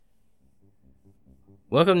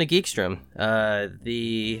Welcome to Geekstrom,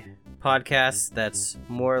 the podcast that's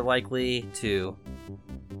more likely to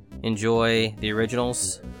enjoy the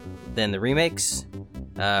originals than the remakes.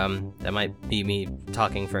 That might be me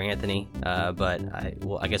talking for Anthony, but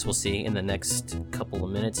I guess we'll see in the next couple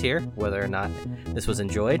of minutes here whether or not this was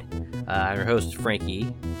enjoyed. I'm your host,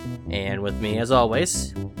 Frankie, and with me, as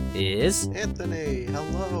always, is... Anthony.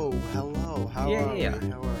 Hello. How are you?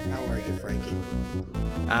 How are you, Frankie?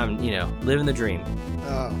 I'm, living the dream.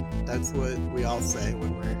 Oh, that's what we all say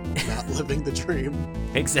when we're not living the dream.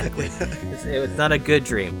 Exactly. It's not a good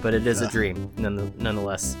dream, but it is a dream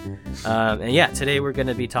nonetheless. And yeah, today we're going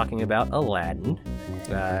to be talking about Aladdin.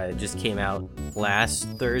 It just came out last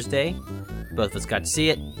Thursday. Both of us got to see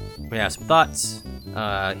it. We have some thoughts.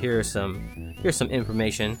 Here's some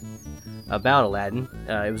information about Aladdin.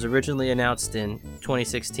 It was originally announced in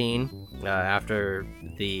 2016 after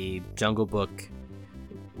the Jungle Book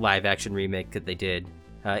live action remake that they did.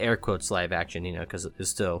 Air quotes live action, because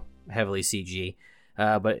it's still heavily CG.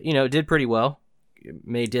 But, it did pretty well. It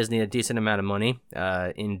made Disney a decent amount of money.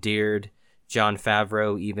 Endeared Jon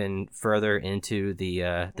Favreau even further into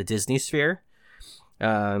the Disney sphere.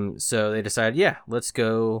 So they decided, let's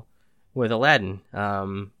go with Aladdin.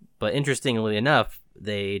 But interestingly enough,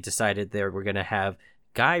 they decided they were going to have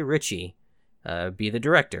Guy Ritchie be the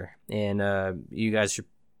director. And you guys should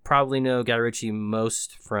probably know Guy Ritchie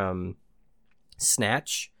most from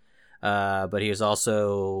Snatch. But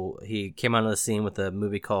he came onto the scene with a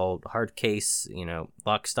movie called Hard Case,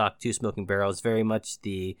 Lock, Stock, Two Smoking Barrels, very much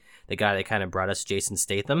the guy that kind of brought us Jason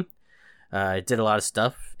Statham. Did a lot of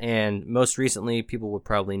stuff, and most recently people would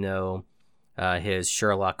probably know his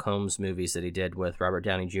Sherlock Holmes movies that he did with Robert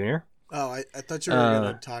Downey Jr. Oh, I thought you were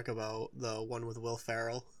going to talk about the one with Will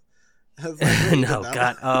Ferrell. I was like, no,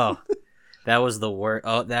 God, that was the worst.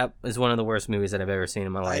 Oh, that is one of the worst movies that I've ever seen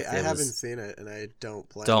in my life. I haven't seen it, and I don't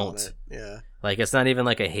plan on it. Yeah. Like, it's not even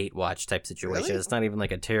like a hate watch type situation. Really? It's not even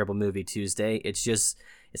like a terrible movie Tuesday. It's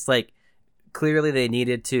like, clearly they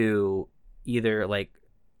needed to either, like,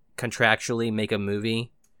 contractually make a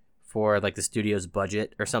movie for, like, the studio's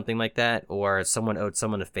budget or something like that, or someone owed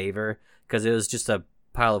someone a favor, because it was just a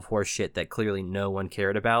pile of horse shit that clearly no one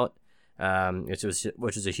cared about, which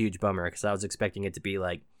is a huge bummer, because I was expecting it to be,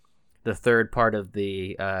 like, the third part of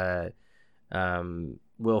the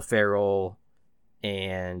Will Ferrell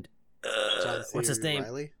and what's his name?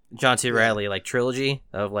 Reilly? John C. Reilly, like, trilogy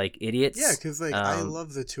of, like, idiots. Yeah, because, like, I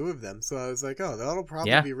love the two of them, so I was like, oh, that'll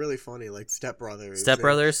probably be really funny, like Step Brothers.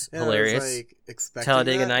 Hilarious. I was, like, expecting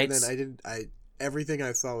Talladega that, Nights. And then everything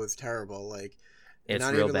I saw was terrible, like, it's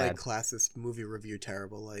not real even, bad. like, classist movie review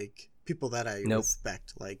terrible, like, people that I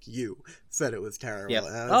respect, like you, said it was terrible. Yep.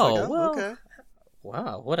 And I was like, well, okay.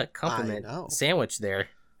 Wow, what a compliment sandwich there.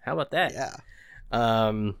 How about that?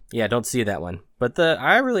 Yeah. Don't see that one. But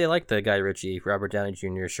I really like the Guy Ritchie, Robert Downey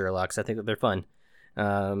Jr. Sherlocks. I think that they're fun.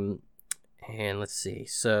 And let's see.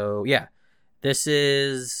 So, yeah, this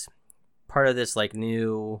is part of this, like,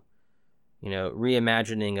 new,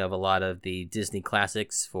 reimagining of a lot of the Disney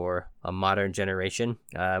classics for a modern generation.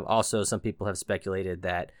 Also, some people have speculated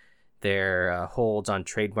that their holds on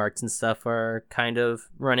trademarks and stuff are kind of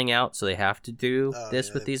running out, so they have to do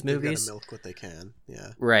this with these movies. They've got to milk what they can,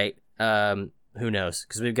 yeah. Right. Who knows?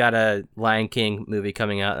 Because we've got a Lion King movie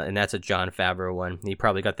coming out, and that's a Jon Favreau one. He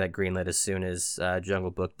probably got that greenlit as soon as Jungle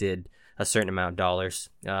Book did a certain amount of dollars.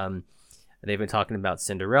 They've been talking about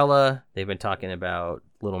Cinderella. They've been talking about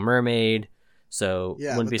Little Mermaid. So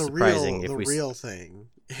it wouldn't be surprising if we... The real thing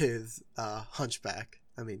is Hunchback.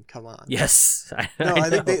 I mean, come on. Yes. I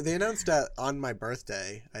think they announced that on my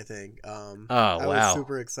birthday, I think. I was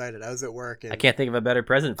super excited. I was at work. And I can't think of a better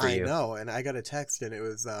present for you. I know, and I got a text, and it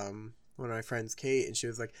was one of my friends, Kate, and she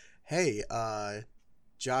was like, hey,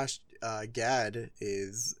 Josh Gad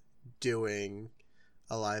is doing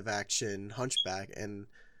a live-action Hunchback, and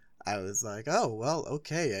I was like, oh, well,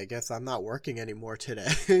 okay, I guess I'm not working anymore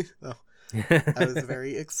today. So I was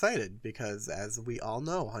very excited because, as we all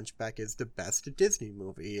know, Hunchback is the best Disney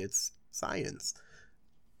movie. It's science.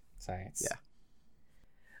 Yeah.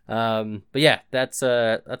 But yeah, that's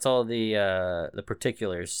all the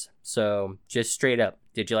particulars. So just straight up,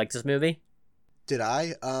 did you like this movie? Did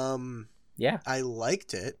I? Yeah. I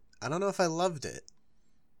liked it. I don't know if I loved it.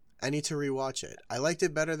 I need to rewatch it. I liked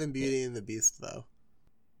it better than Beauty and the Beast, though.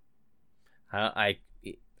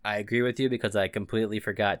 I agree with you because I completely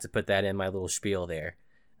forgot to put that in my little spiel there.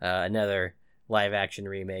 Another live action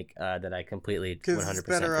remake that I completely 100% forgot about. Because it's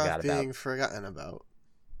better off being forgotten about.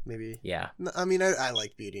 Maybe. Yeah. I mean, I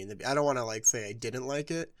like Beauty and the Beast. I don't want to, like, say I didn't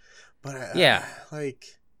like it, but yeah. I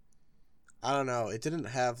don't know. It didn't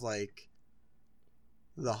have, like,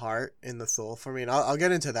 the heart and the soul for me. And I'll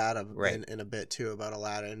get into that Right. in a bit too about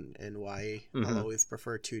Aladdin and why I'll Mm-hmm. always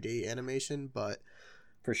prefer 2D animation. But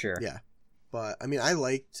For sure. yeah, but I mean, I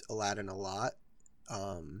liked Aladdin a lot.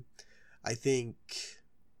 Um, I think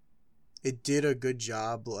it did a good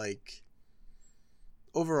job. Like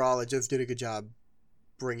overall, it just did a good job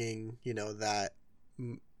bringing that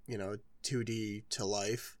 2D to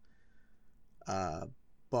life. Uh,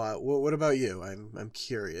 but what about you? I'm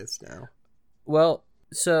curious now. Well,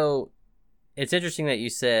 so it's interesting that you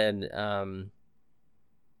said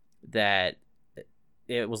that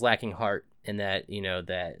it was lacking heart, and that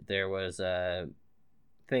that there was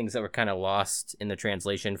things that were kind of lost in the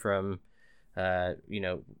translation from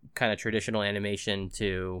kind of traditional animation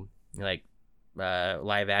to like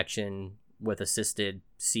live action with assisted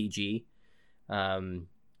CG,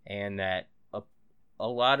 and that a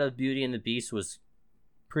lot of Beauty and the Beast was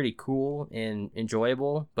pretty cool and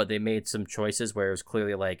enjoyable, but they made some choices where it was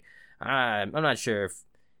clearly like, I'm not sure if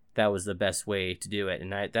that was the best way to do it,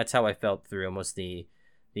 and that's how I felt through almost the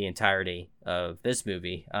entirety of this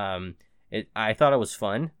movie. I thought it was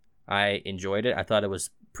fun. I enjoyed it. I thought it was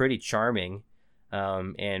pretty charming,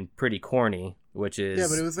 and pretty corny, which is Yeah,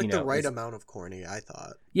 but it was like the right it's, amount of corny, I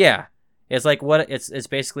thought. yeah, it's like what it's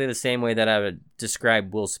basically the same way that I would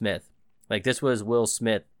describe Will Smith. Like this was Will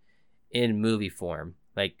Smith in movie form.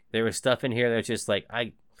 Like there was stuff in here that's just like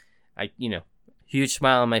I huge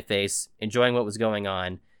smile on my face, enjoying what was going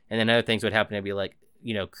on, and then other things would happen to be like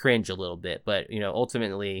cringe a little bit. But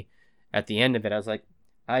ultimately, at the end of it, I was like,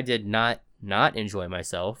 I did not enjoy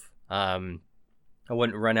myself. I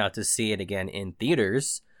wouldn't run out to see it again in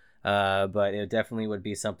theaters, but it definitely would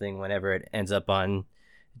be something whenever it ends up on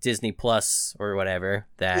Disney Plus or whatever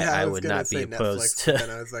that Yeah, I I was would gonna not be say opposed Netflix, to. but then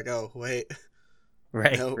I was like, oh wait,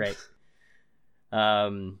 Right, nope, right.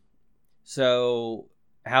 Um, so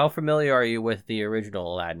how familiar are you with the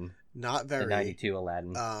original Aladdin, not the very. '92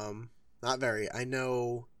 Aladdin? Not very. I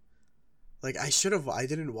know, like I should have. I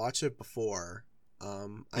didn't watch it before. I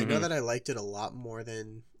know Mm-hmm. that I liked it a lot more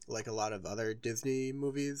than like a lot of other Disney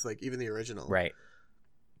movies, like even the original. Right,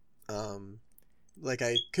 Um,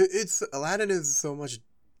 it's Aladdin is so much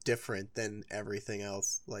different than everything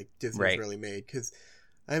else like Disney's right, really made. Because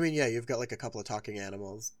I mean, yeah, you've got like a couple of talking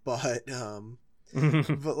animals, but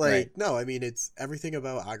right, like no, I mean it's everything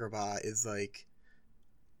about Agrabah is like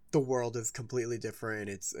the world is completely different.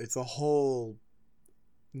 It's a whole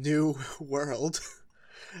new world.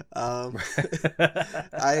 um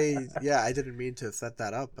I didn't mean to set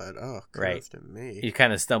that up, but oh right. kudos to me. You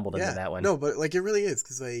kind of stumbled into Yeah, that one. no, but like it really is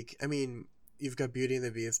because like I mean you've got Beauty and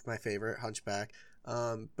the Beast, my favorite, Hunchback,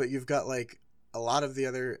 but you've got like a lot of the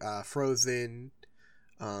other Frozen,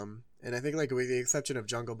 and I think like with the exception of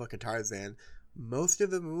Jungle Book and Tarzan, most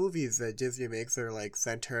of the movies that Disney makes are like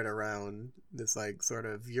centered around this like sort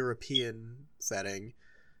of European setting,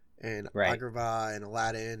 and Right, Agrabah and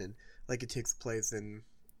Aladdin, and like it takes place in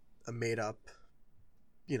a made up,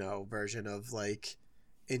 version of like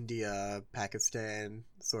India, Pakistan,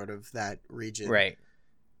 sort of that region. right.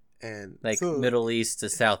 And Like so, Middle East to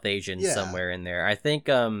South Asian yeah. somewhere in there. I think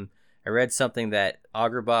I read something that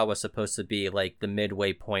Agrabah was supposed to be like the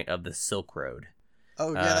midway point of the Silk Road.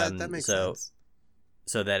 Oh, yeah, that makes So sense.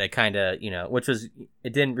 that it kind of which was,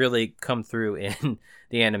 it didn't really come through in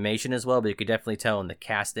the animation as well, but you could definitely tell in the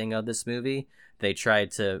casting of this movie they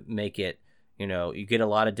tried to make it, you get a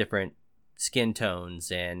lot of different skin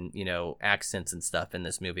tones and accents and stuff in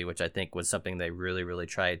this movie, which I think was something they really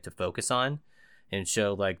tried to focus on and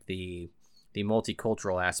show like the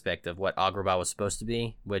multicultural aspect of what Agrabah was supposed to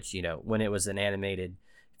be, which when it was an animated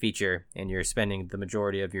feature and you're spending the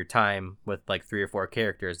majority of your time with like 3 or 4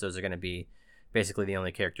 characters, those are going to be basically the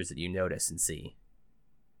only characters that you notice and see.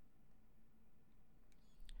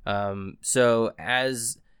 So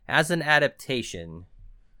as an adaptation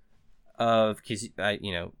of, because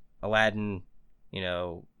Aladdin,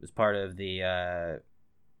 was part of the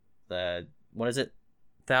what is it?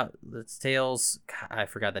 That's Tales. God, I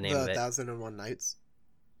forgot the name The of it. 1001 Nights.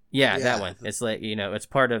 Yeah, that Yeah. one. It's like it's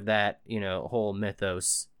part of that whole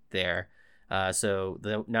mythos there. So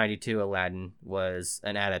the '92 Aladdin was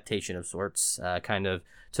an adaptation of sorts. Kind of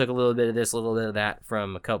took a little bit of this, a little bit of that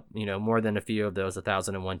from a couple, more than a few of those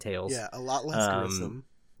 1001 Tales. Yeah, a lot less gruesome.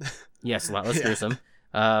 Yes, a lot less Yeah. gruesome.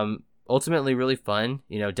 Ultimately, really fun.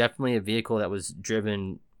 Definitely a vehicle that was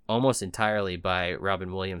driven almost entirely by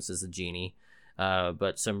Robin Williams as the genie.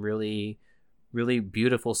 But some really, really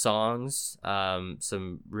beautiful songs.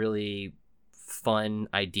 Some really fun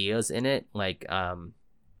ideas in it. Like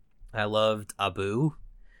I loved Abu.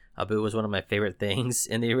 Abu was one of my favorite things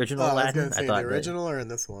in the original Oh, I was Aladdin. gonna say in the original or in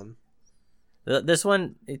this one. This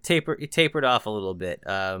one it tapered off a little bit,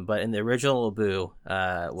 but in the original Abu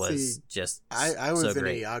was just I was so an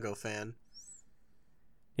great. Iago fan.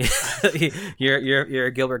 You're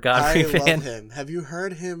a Gilbert Godfrey fan. I love him. Have you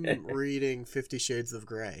heard him reading 50 Shades of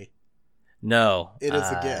Grey? No, It is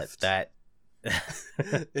a gift. That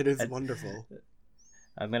It is wonderful.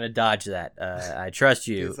 I'm gonna dodge that. I trust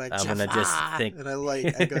you. He's like, I'm gonna just think. and I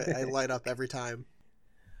light up every time.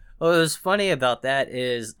 What was funny about that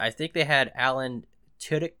is I think they had Alan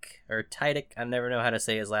Tudyk or Tudyk. I never know how to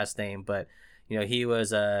say his last name, but he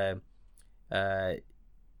was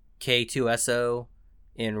K2SO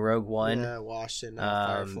in Rogue One. Yeah, Wash in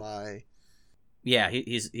Firefly. Yeah,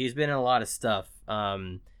 he's been in a lot of stuff.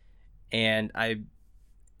 And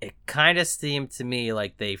it kind of seemed to me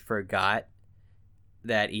like they forgot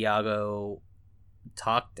that Iago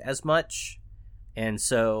talked as much, and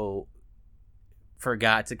so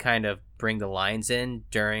forgot to kind of bring the lines in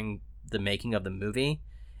during the making of the movie,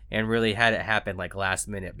 and really had it happen like last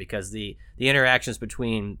minute, because the interactions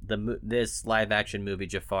between this live action movie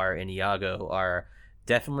Jafar and Iago are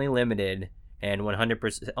definitely limited and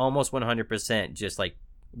 100%, almost 100%, just like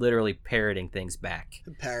literally parroting things back.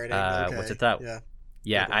 Parroting, okay. Which I thought,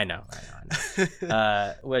 yeah, okay. I know.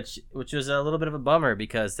 Which was a little bit of a bummer,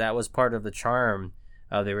 because that was part of the charm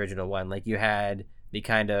of the original one. Like, you had the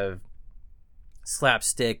kind of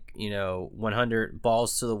slapstick, 100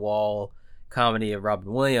 balls to the wall comedy of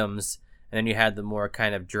Robin Williams, and then you had the more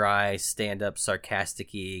kind of dry, stand-up,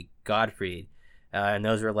 sarcastic-y Godfrey, and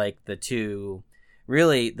those were like the two.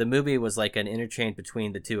 Really, the movie was like an interchange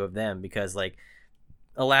between the two of them, because like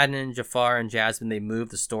Aladdin and Jafar and Jasmine, they move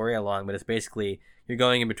the story along, but it's basically you're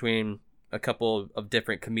going in between a couple of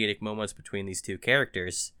different comedic moments between these two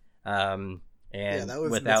characters, and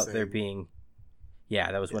without there being,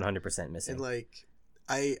 that was 100% missing. And like,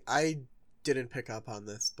 I didn't pick up on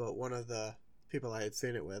this, but one of the people I had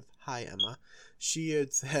seen it with, hi Emma, she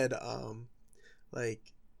had said, like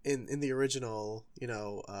in the original,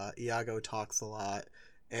 Iago talks a lot.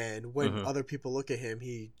 And when other people look at him,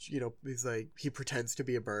 he's like, he pretends to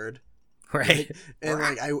be a bird. Right. And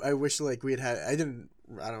like, I wish like we had, I don't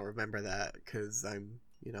remember that because I'm,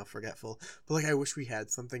 forgetful. But like, I wish we had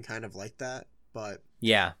something kind of like that. But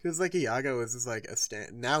yeah. Because like Iago is just like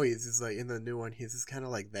now he's just like in the new one, he's just kind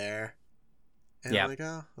of like there. And I'm like,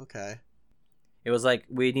 oh, okay. It was like,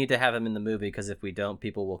 we need to have him in the movie because if we don't,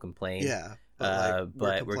 people will complain. Yeah.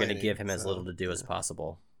 But we're going to give him as little to do as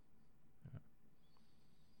possible.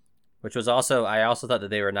 Which was also, I also thought that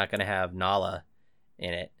they were not going to have Nala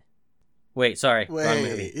in it. Wait, sorry. Wrong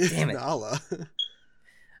movie. Damn it. Nala.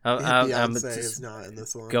 I'm Beyonce is not in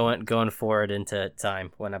this one. Going forward into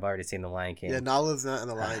time when I've already seen The Lion King. Yeah, Nala's not in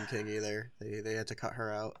The Lion King either. They had to cut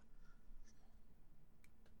her out.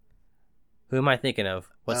 Who am I thinking of?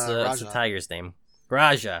 What's the tiger's name?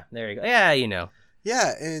 Raja. There you go. Yeah,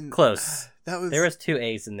 Yeah, and close. There was 2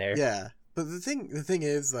 A's in there. Yeah, but the thing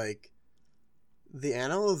is, like, the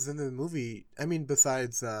animals in the movie, I mean,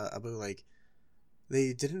 besides Abu, like,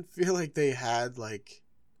 they didn't feel like they had like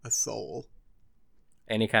a soul,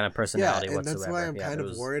 any kind of personality whatsoever. And that's why I'm kind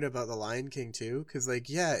of worried about The Lion King too, because like,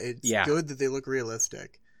 it's good that they look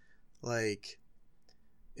realistic, like,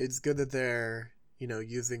 it's good that they're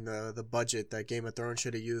using the budget that Game of Thrones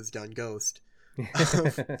should have used on Ghost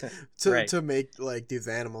to make like these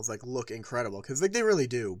animals like look incredible, because like they really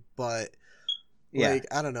do, but like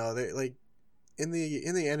I don't know, they like in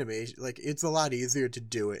the animation, like it's a lot easier to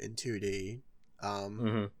do it in 2D,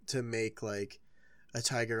 to make like a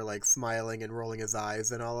tiger like smiling and rolling his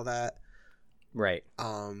eyes and all of that, right?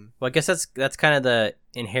 Well, I guess that's kind of the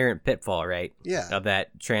inherent pitfall, right? Yeah, of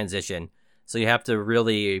that transition. So you have to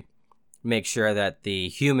really make sure that the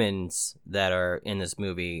humans that are in this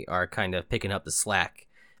movie are kind of picking up the slack,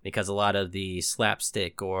 because a lot of the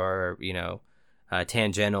slapstick or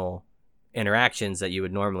tangential interactions that you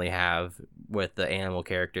would normally have with the animal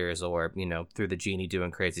characters or through the genie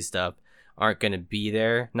doing crazy stuff aren't going to be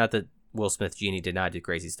there. Not that Will Smith genie did not do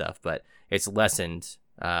crazy stuff, but it's lessened.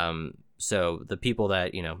 So the people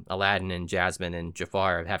that Aladdin and Jasmine and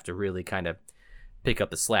Jafar have to really kind of pick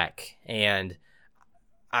up the slack. And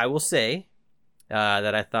I will say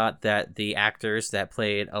that I thought that the actors that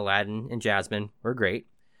played Aladdin and Jasmine were great.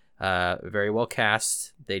 Very well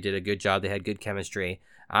cast. They did a good job. They had good chemistry.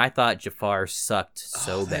 I thought Jafar sucked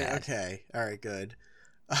so bad. Okay. All right, good.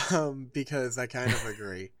 Because I kind of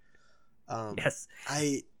agree. Yes.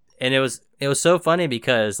 And it was so funny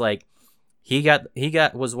because like he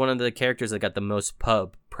was one of the characters that got the most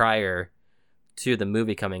pub prior to the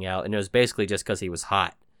movie coming out, and it was basically just because he was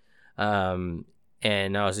hot.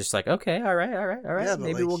 And I was just like, okay, all right. Yeah,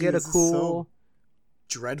 Maybe like, we'll get a cool.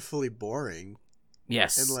 dreadfully boring.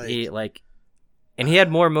 Yes, And like, he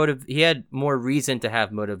had more He had more reason to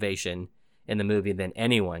have motivation in the movie than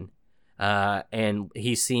anyone, and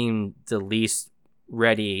he seemed the least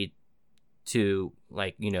ready to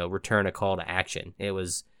return a call to action. It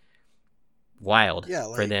was wild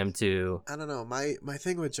for them to. I don't know. My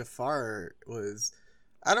thing with Jafar was,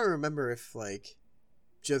 I don't remember if like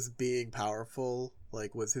just being powerful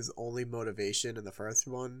like was his only motivation in the first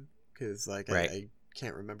one, because like Right. I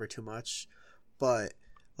can't remember too much, but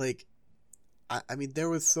like I mean there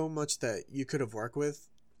was so much that you could have worked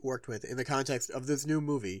with in the context of this new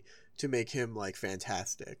movie to make him like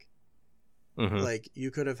fantastic. Mhm. Like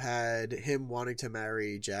you could have had him wanting to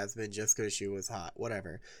marry Jasmine just because she was hot,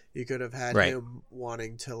 whatever. You could have had Right. him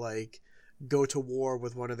wanting to like go to war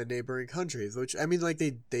with one of the neighboring countries, which I mean like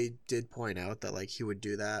they did point out that like he would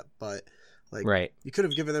do that, but like Right. you could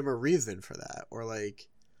have given them a reason for that, or like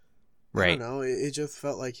I Right. don't know, it just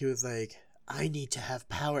felt like he was like, I need to have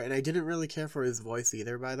power, and I didn't really care for his voice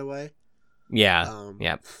either, by the way. Yeah.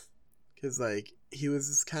 Yeah. Because like he was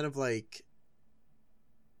just kind of like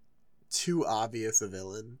too obvious a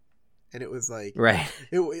villain, and it was like Right.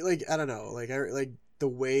 it like I don't know, like I like the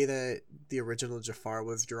way that the original Jafar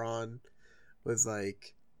was drawn was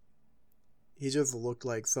like he just looked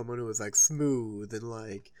like someone who was like smooth and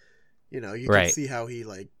like you could Right. see how he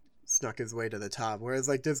like snuck his way to the top, whereas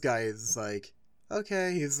like this guy is like,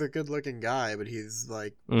 okay, he's a good looking guy, but he's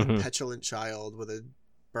like a Mhm. petulant child with a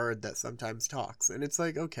bird that sometimes talks, and it's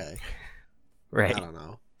like, okay, I Right. don't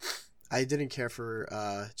know. I didn't care for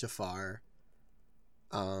Jafar.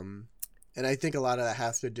 And I think a lot of that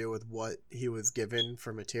has to do with what he was given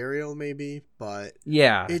for material, maybe, but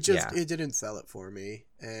Yeah. it just Yeah. it didn't sell it for me.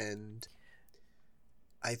 And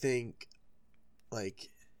I think like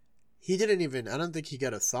he didn't even, I don't think he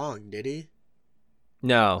got a song, did he?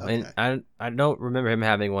 No, Okay. and I don't remember him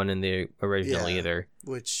having one in the original Yeah. either.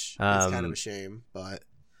 Which is kind of Um, a shame, but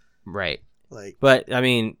Right. like But I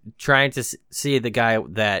mean, trying to see the guy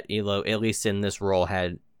that Elo, at least in this role,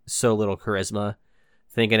 had so little charisma,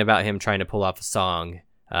 thinking about him trying to pull off a song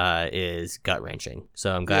is gut wrenching.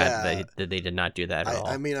 So I'm glad Yeah. that they did not do that at all.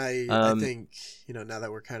 I mean I Um, think, now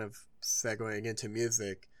that we're kind of segueing into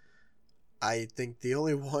music, I think the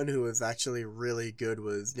only one who was actually really good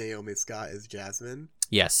was Naomi Scott as Jasmine.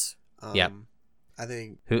 Yes. Yep. I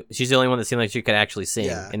think She's the only one that seemed like she could actually sing,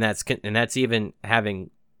 Yeah. and that's even having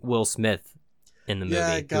Will Smith in the movie,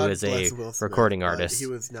 who God is a bless Will Smith, recording but artist. He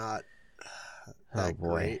was not Oh, that boy.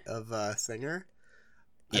 great of a singer.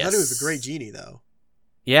 I Yes. thought he was a great genie though.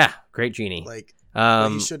 Yeah, great genie. Like but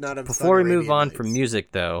he should not have. Before we sung move Arabian on Nights. from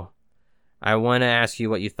music, though, I want to ask you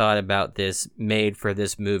what you thought about this made for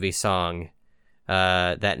this movie song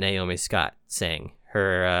that Naomi Scott sang.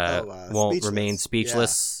 Her won't Speechless. remain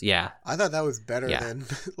speechless. Yeah. I thought that was better Yeah. than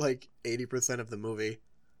like 80% of the movie.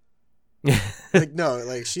 Yeah. Like no,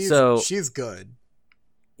 like she's good.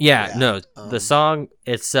 Yeah, Yeah, no, the song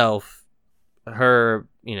itself, her,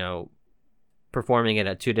 performing it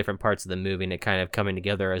at two different parts of the movie and it kind of coming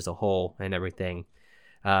together as a whole and everything,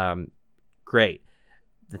 great.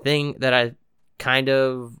 The thing that I kind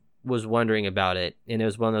of was wondering about it, and it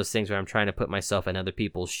was one of those things where I'm trying to put myself in other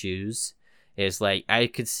people's shoes, is like I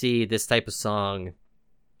could see this type of song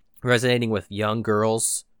resonating with young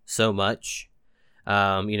girls so much,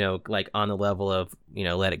 like on the level of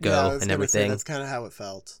Let It Go Yeah, I was and gonna say, everything. that's kind of how it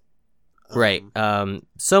felt. Right.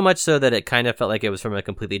 So much so that it kind of felt like it was from a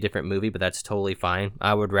completely different movie, but that's totally fine.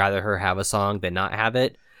 I would rather her have a song than not have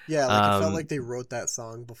it. Yeah, like it felt Um, like they wrote that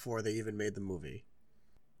song before they even made the movie.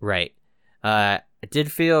 Right. It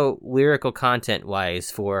did feel lyrical content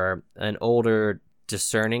wise for an older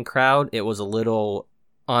discerning crowd. It was a little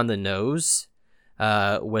on the nose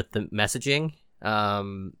with the messaging.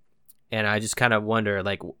 And I just kind of wonder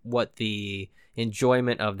like what the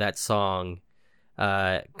enjoyment of that song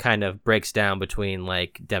kind of breaks down between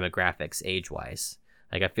like demographics age wise.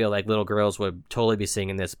 Like I feel like little girls would totally be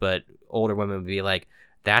singing this, but older women would be like,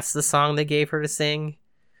 that's the song they gave her to sing.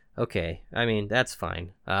 Okay, I mean that's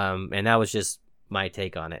fine. And that was just my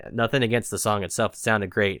take on it. Nothing against the song itself. It sounded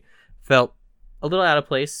great. Felt a little out of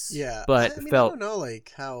place. Yeah, but I mean, felt I don't know,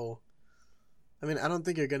 like how. I mean, I don't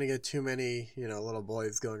think you're gonna get too many, little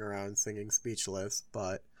boys going around singing "Speechless,"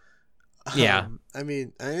 but Yeah. I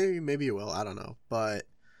mean, maybe you will. I don't know, but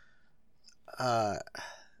I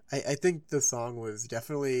think the song was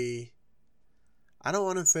definitely. I don't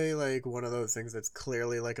want to say like one of those things that's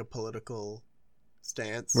clearly like a political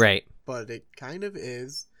stance, right. but it kind of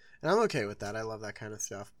is, and I'm okay with that. I love that kind of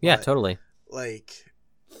stuff. Yeah, but, totally. like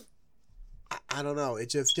I don't know, it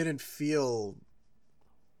just didn't feel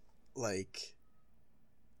like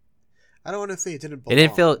I don't want to say it didn't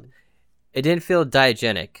It belong. didn't feel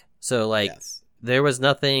diegetic. So like Yes. there was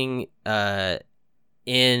nothing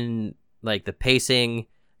in like the pacing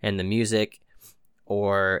and the music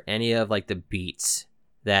or any of like the beats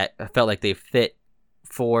that I felt like they fit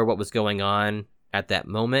for what was going on at that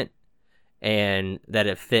moment, and that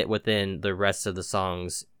it fit within the rest of the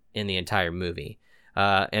songs in the entire movie.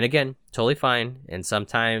 And again, totally fine. And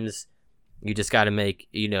sometimes you just got to make,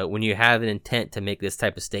 when you have an intent to make this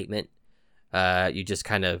type of statement, you just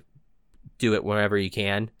kind of do it wherever you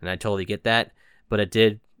can. And I totally get that. But it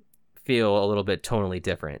did feel a little bit tonally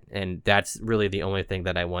different. And that's really the only thing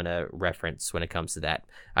that I want to reference when it comes to that.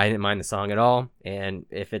 I didn't mind the song at all. And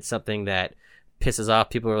if it's something that pisses off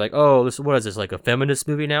people, are like, oh, what is this, like a feminist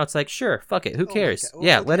movie now? It's like, sure, fuck it, who cares? Well,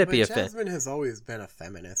 yeah, okay, let it be a Jasmine has always been a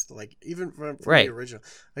feminist, like even from right. the original.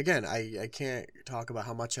 Again, I can't talk about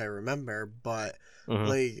how much I remember, but Mm-hmm.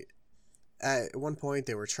 like at one point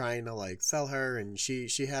they were trying to like sell her, and she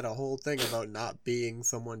had a whole thing about not being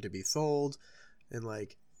someone to be sold, and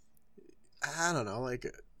like I don't know, like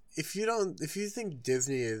if you think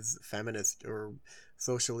Disney is feminist or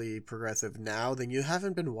socially progressive now, then you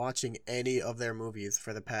haven't been watching any of their movies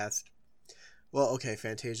for the past. Well, okay,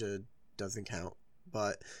 Fantasia doesn't count,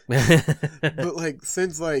 but like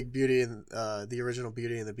since like Beauty and the original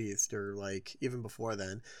Beauty and the Beast, or like even before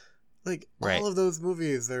then, like right. all of those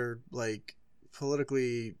movies are like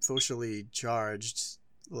politically, socially charged,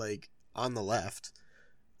 like on the left.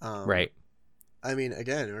 Right. I mean,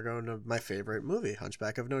 again, we're going to my favorite movie,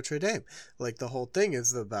 Hunchback of Notre Dame. Like, the whole thing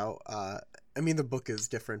is about, I mean, the book is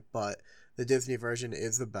different, but the Disney version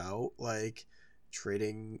is about, like,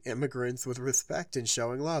 treating immigrants with respect and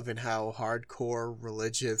showing love, and how hardcore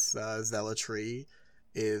religious zealotry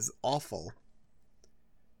is awful.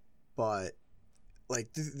 But,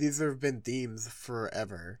 like, these have been themes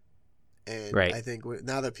forever. And right. I think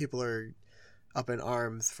now that people are up in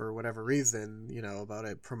arms for whatever reason, about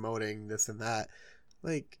it promoting this and that,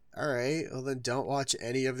 like, all right, well then don't watch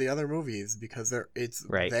any of the other movies, because it's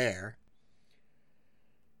right. there.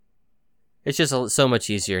 It's just so much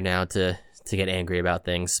easier now to get angry about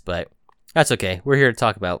things, but that's okay. We're here to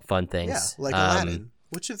talk about fun things. Yeah, like Aladdin,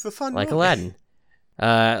 which is the fun like movie. Aladdin,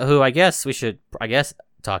 who I guess we should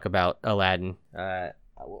talk about Aladdin. I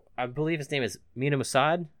believe his name is Mina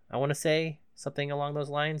Mossad. I want to say something along those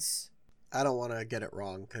lines. I don't want to get it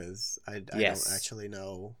wrong, because I don't actually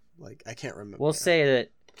know. Like, I can't remember. We'll say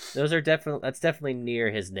that that's definitely near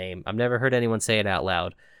his name. I've never heard anyone say it out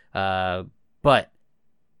loud. But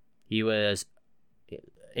he was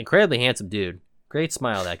incredibly handsome dude. Great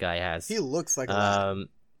smile that guy has. He looks like Aladdin.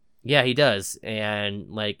 Yeah, he does. And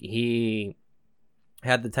like he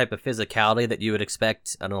had the type of physicality that you would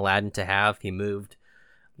expect an Aladdin to have. He moved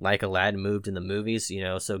like Aladdin moved in the movies,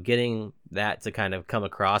 so getting that to kind of come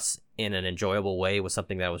across in an enjoyable way was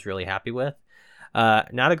something that I was really happy with.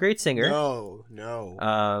 Not a great singer. No.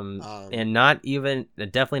 And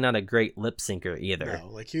definitely not a great lip syncer either. No,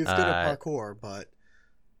 like he was good at parkour, but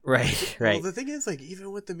right. Well, the thing is, like,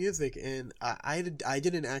 even with the music, and I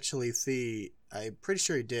didn't actually see. I'm pretty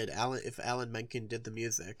sure he did. Alan Menken did the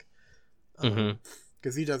music,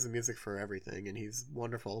 because he does the music for everything, and he's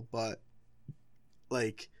wonderful. But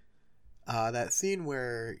like, that scene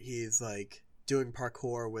where he's like doing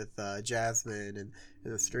parkour with Jasmine and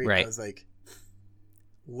in the street, right. I was like,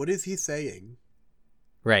 what is he saying?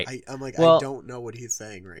 Right. I'm like, well, I don't know what he's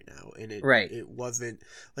saying right now. And it wasn't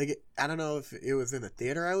like, I don't know if it was in the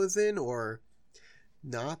theater I was in or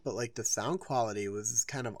not, but like the sound quality was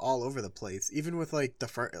kind of all over the place, even with like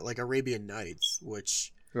like Arabian Nights,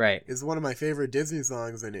 which is one of my favorite Disney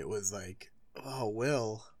songs. And it was like, oh,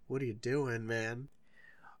 Will, what are you doing, man?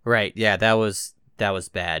 Right. Yeah, that was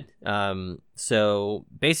bad. So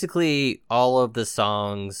basically all of the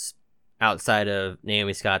songs outside of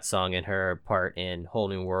Naomi Scott's song and her part in Whole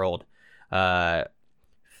New World,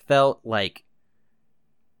 felt like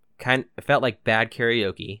bad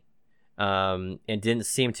karaoke, and didn't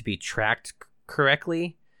seem to be tracked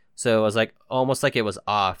correctly. So it was like almost like it was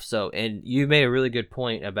off. So, and you made a really good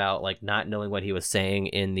point about like not knowing what he was saying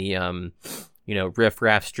in the Riff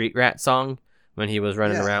Raff Street Rat song when he was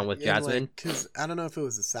running around with Jasmine. Because I don't know if it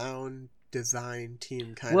was a sound design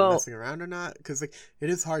team kind of messing around or not, because like it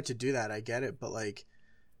is hard to do that, I get it, but like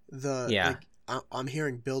I'm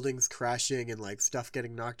hearing buildings crashing and like stuff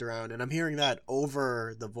getting knocked around, and I'm hearing that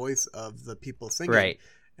over the voice of the people singing, right?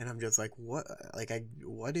 And I'm just like, what? Like,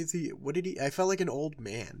 what did he? I felt like an old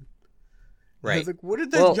man, right? I was like, what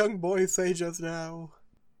did that young boy say just now?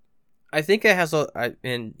 I think it has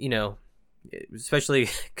especially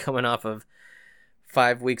coming off of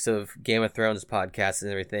 5 weeks of Game of Thrones podcasts and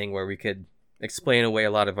everything, where we could explain away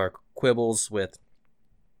a lot of our quibbles with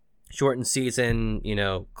shortened season.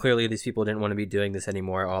 Clearly these people didn't want to be doing this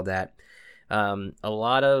anymore, all that. A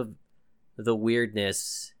lot of the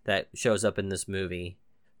weirdness that shows up in this movie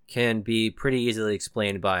can be pretty easily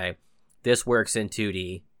explained by this works in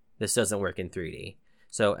 2D, this doesn't work in 3D.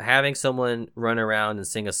 So having someone run around and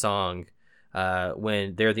sing a song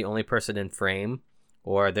when they're the only person in frame,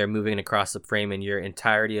 or they're moving across the frame and your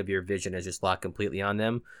entirety of your vision is just locked completely on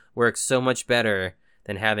them, works so much better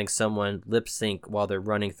than having someone lip sync while they're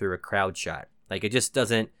running through a crowd shot. Like, it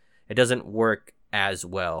doesn't work as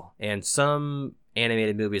well. And some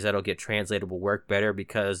animated movies that'll get translatable work better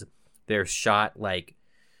because they're shot like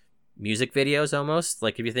music videos almost.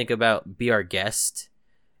 Like, if you think about Be Our Guest,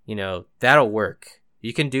 that'll work.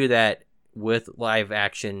 You can do that with live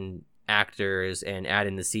action actors and add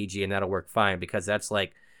in the CG, and that'll work fine because that's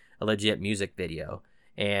like a legit music video.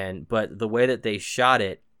 But the way that they shot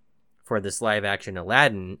it for this live action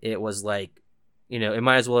Aladdin, it was like, it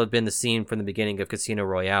might as well have been the scene from the beginning of Casino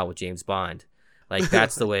Royale with James Bond. Like,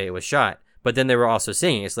 that's the way it was shot. But then they were also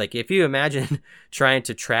singing. It's like, if you imagine trying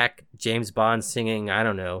to track James Bond singing, I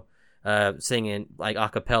don't know, singing like a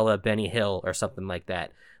cappella Benny Hill or something like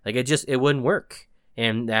that, like, it wouldn't work.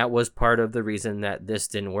 And that was part of the reason that this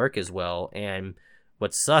didn't work as well. And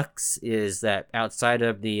what sucks is that outside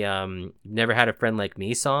of the Never Had a Friend Like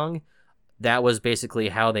Me song, that was basically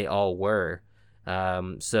how they all were.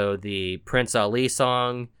 So the Prince Ali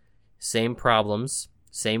song, same problems,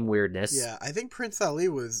 same weirdness. Yeah, I think Prince Ali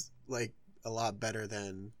was like a lot better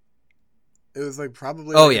than... It was like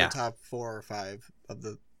probably in the top 4 or 5 of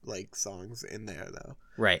the like songs in there though.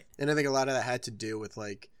 Right. And I think a lot of that had to do with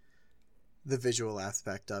like the visual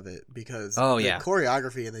aspect of it, because the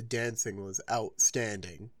choreography and the dancing was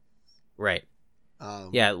outstanding. Right.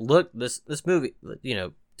 Look, this movie,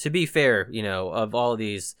 to be fair, of all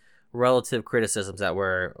these relative criticisms that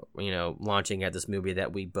were, launching at this movie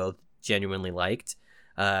that we both genuinely liked.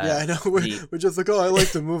 I know. We're just like, I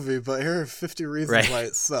like the movie, but here are 50 reasons why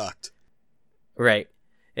it sucked. Right.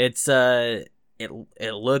 It's, it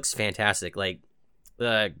looks fantastic. Like,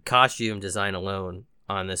 the costume design alone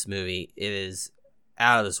on this movie, it is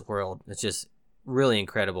out of this world. It's just really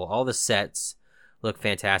incredible. All the sets look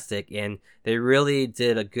fantastic, and they really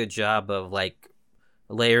did a good job of like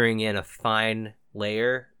layering in a fine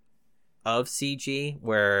layer of CG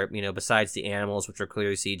where, besides the animals, which are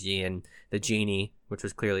clearly CG, and the genie, which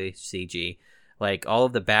was clearly CG, like all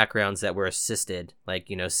of the backgrounds that were assisted,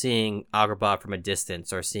 like, seeing Agrabah from a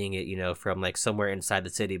distance, or seeing it, from like somewhere inside the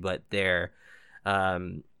city, but there,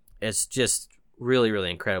 it's just really, really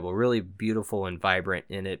incredible, really beautiful and vibrant,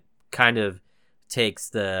 and it kind of takes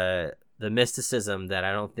the mysticism that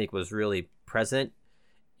I don't think was really present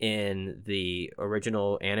in the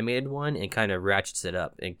original animated one and kind of ratchets it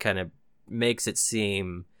up and kind of makes it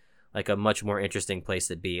seem like a much more interesting place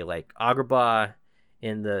to be. Like, Agrabah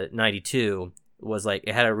in the 92 was like,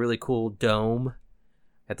 it had a really cool dome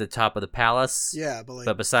at the top of the palace. Yeah, but like,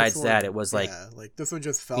 but besides that, it was like, like this one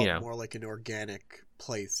just felt more like an organic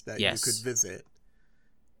place that you could visit.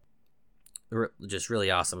 Just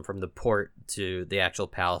really awesome, from the port to the actual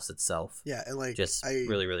palace itself. Yeah, and like, just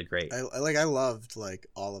really, really great. I loved like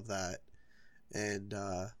all of that, and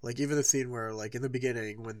like even the scene where like in the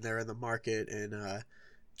beginning when they're in the market and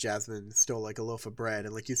Jasmine stole like a loaf of bread,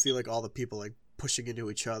 and like you see like all the people like pushing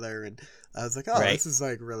into each other, and I was like, this is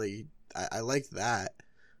like really, I like that.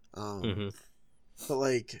 But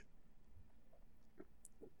like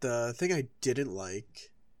the thing I didn't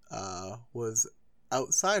like was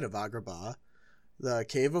outside of Agrabah, the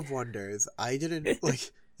Cave of Wonders. I didn't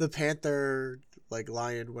like the panther, like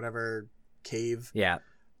lion, whatever cave. Yeah.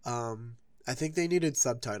 I think they needed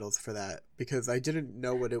subtitles for that because I didn't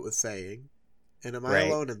know what it was saying. And am I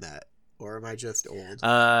alone in that? Or am I just old?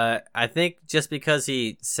 I think just because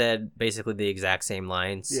he said basically the exact same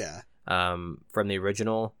lines. Yeah. From the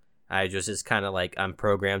original, I just kind of like, I'm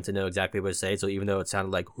programmed to know exactly what to say. So even though it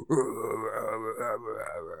sounded like,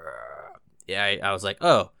 I was like,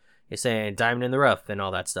 oh, you're saying diamond in the rough and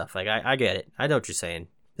all that stuff. Like, I get it. I know what you're saying.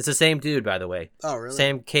 It's the same dude, by the way. Oh, really?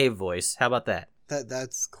 Same cave voice. How about that?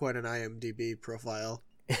 That's quite an IMDb profile.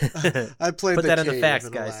 I played Put the that in cave the facts,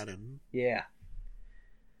 in guys. Aladdin. Yeah.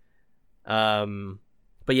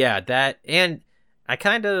 But yeah, that, and I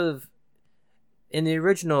kind of, in the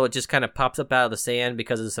original, it just kind of pops up out of the sand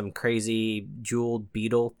because of some crazy jeweled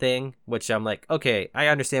beetle thing, which I'm like, okay, I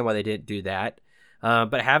understand why they didn't do that.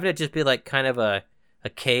 But having it just be like kind of a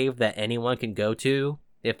cave that anyone can go to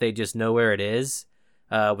if they just know where it is,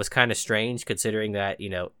 was kind of strange, considering that,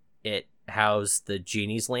 it housed the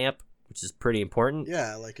genie's lamp, which is pretty important.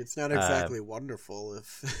 Yeah, like it's not exactly wonderful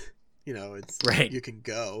if it's Right. you can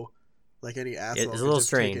go. Like any asshole It's a can little just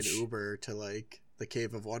strange. take an Uber to like the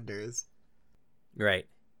Cave of Wonders. Right.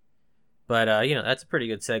 But that's a pretty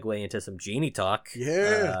good segue into some genie talk.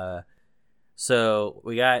 Yeah. So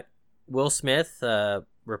we got Will Smith,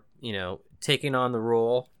 taking on the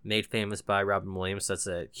role made famous by Robin Williams. That's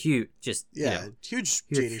a huge, just huge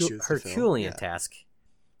genie shoes to fill. Herculean task.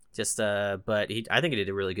 Just but I think he did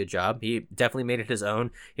a really good job. He definitely made it his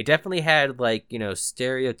own. He definitely had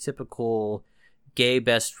stereotypical gay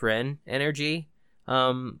best friend energy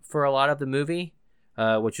for a lot of the movie,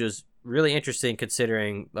 which was really interesting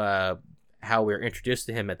considering how we were introduced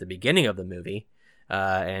to him at the beginning of the movie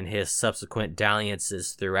and his subsequent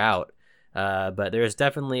dalliances throughout. But there's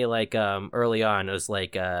definitely early on it was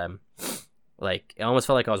like it almost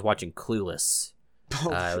felt like I was watching Clueless.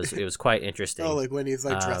 It was quite interesting. Oh, like when he's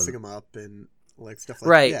dressing him up and stuff like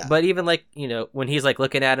right. that. But even when he's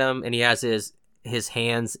looking at him and he has his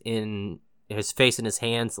hands in his face in his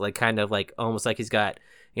hands, kind of almost like he's got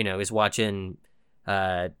he's watching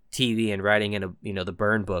TV and writing in the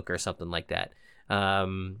burn book or something like that.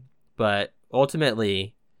 But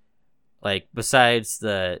ultimately, besides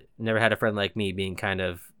the Never Had a Friend Like Me being kind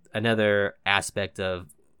of another aspect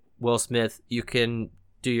of Will Smith, you can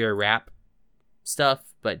do your rap stuff,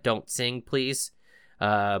 but don't sing, please.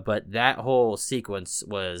 But that whole sequence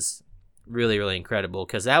was really, really incredible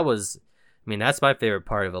because that's my favorite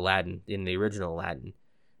part of Aladdin in the original Aladdin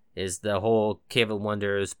is the whole Cave of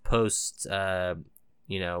Wonders post,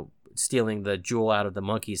 stealing the jewel out of the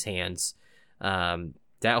monkey's hands. That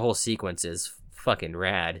whole sequence is fucking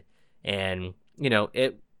rad. And,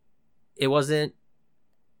 it wasn't,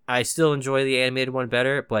 I still enjoy the animated one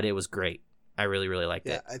better, but it was great. I really, really liked it.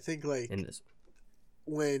 Yeah, I think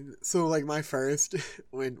my first,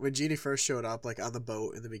 when Genie first showed up, on the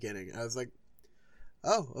boat in the beginning, I was like,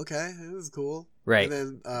 oh, okay, it was cool. Right.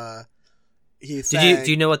 And then, he sang, do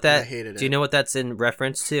you know what that, I hated it. Do you know what that's in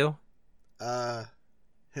reference to?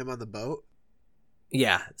 Him on the boat?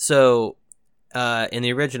 Yeah. So, in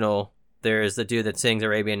the original, there's the dude that sings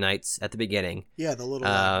Arabian Nights at the beginning. Yeah, the little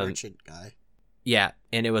merchant guy. Yeah,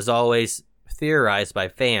 and it was always theorized by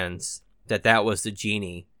fans that was the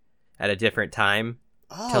genie at a different time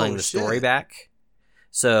telling the story back.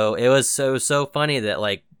 So it was so funny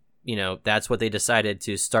that that's what they decided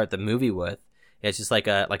to start the movie with. It's just like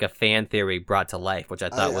a fan theory brought to life, which I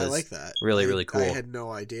thought was like that. really, really cool. I had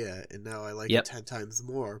no idea, and now I like it 10 times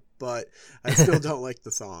more. But I still don't like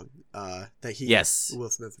the song Will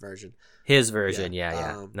Smith's version. His version,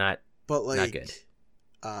 yeah. Not good.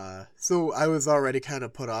 So I was already kind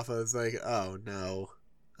of put off. I was like, oh no.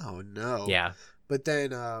 Yeah. But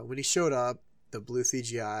then when he showed up, the blue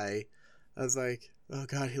CGI, I was like, oh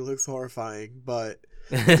god, he looks horrifying. But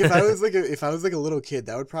if I was a little kid,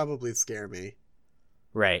 that would probably scare me.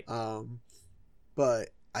 Right. But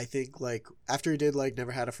I think after he did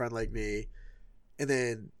Never Had a Friend Like Me, and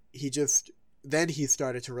then he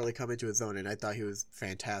started to really come into his own, and I thought he was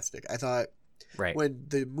fantastic. I thought when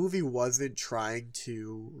the movie wasn't trying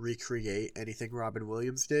to recreate anything Robin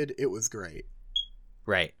Williams did, it was great.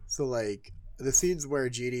 Right. So the scenes where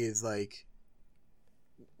Genie is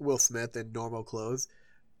Will Smith in normal clothes,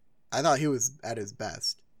 I thought he was at his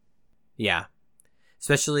best. Yeah.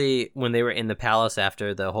 Especially when they were in the palace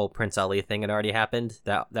after the whole Prince Ali thing had already happened.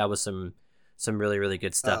 That was some really, really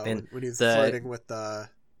good stuff. And when he was flirting with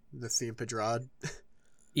Nassim Pedrad.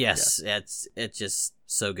 Yes, yeah. It's just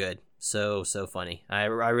so good. So funny. I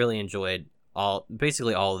really enjoyed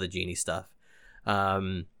basically all of the Genie stuff.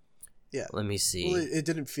 Yeah. Let me see. Well, it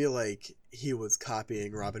didn't feel like he was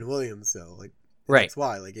copying Robin Williams, though. Right. That's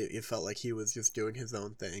why. It felt like he was just doing his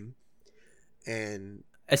own thing. And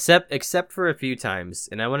except for a few times,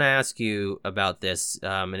 and I want to ask you about this,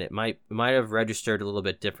 and it might have registered a little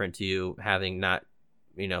bit different to you, having not,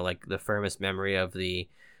 the firmest memory of the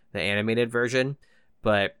animated version,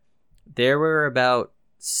 but there were about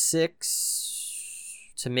 6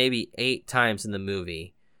 to maybe 8 times in the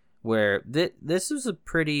movie where this was a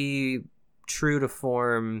pretty true to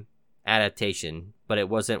form adaptation, but it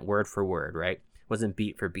wasn't word for word, right? It wasn't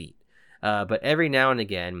beat for beat. But every now and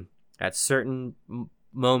again, at certain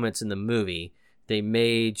moments in the movie, they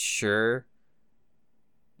made sure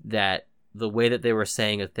that the way that they were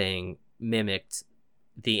saying a thing mimicked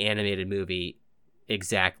the animated movie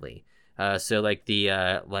exactly. So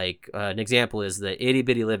an example is the itty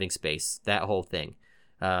bitty living space, that whole thing.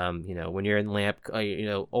 When you're in lamp,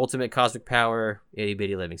 ultimate cosmic power, itty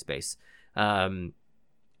bitty living space. They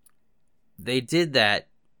did that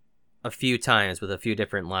a few times with a few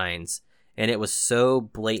different lines, and it was so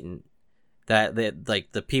blatant that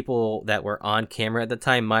like the people that were on camera at the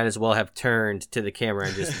time might as well have turned to the camera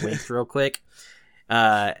and just winked real quick.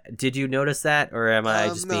 Did you notice that, or am I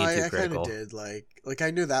just being too critical? I kind of did. Like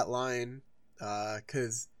I knew that line,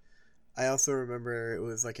 because I also remember it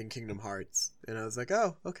was like in Kingdom Hearts, and I was like,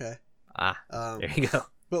 oh, okay. There you go.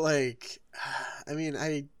 But like, I mean,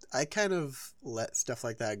 I kind of let stuff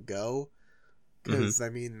like that go, because I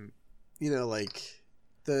mean, you know, like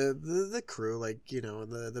the crew, like, you know,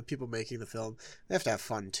 the people making the film, they have to have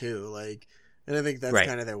fun too, like, and I think that's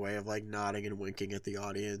kind of their way of like nodding and winking at the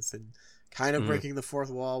audience and kind of breaking the fourth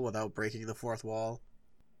wall without breaking the fourth wall.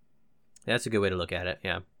 That's a good way to look at it.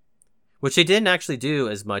 Yeah. Which they didn't actually do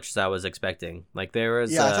as much as I was expecting. Like there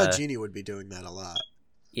was, I thought Genie would be doing that a lot.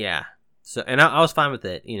 Yeah. So, and I was fine with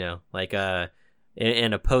it, you know, like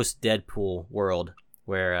in a post Deadpool world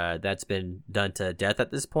where that's been done to death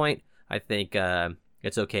at this point. I think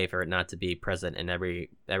it's okay for it not to be present in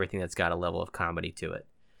everything that's got a level of comedy to it.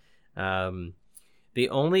 The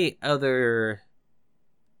only other,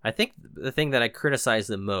 I think the thing that I criticize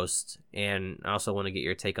the most, and I also want to get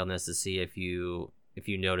your take on this to see if you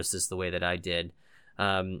notice this the way that I did,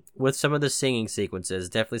 with some of the singing sequences,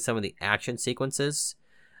 definitely some of the action sequences,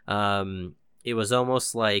 it was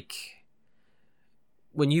almost like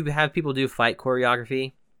when you have people do fight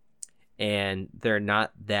choreography and they're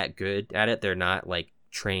not that good at it, they're not like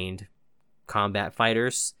trained combat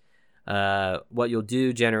fighters, what you'll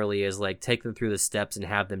do generally is like take them through the steps and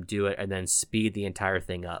have them do it and then speed the entire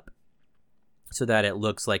thing up so that it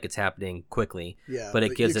looks like it's happening quickly. Yeah, but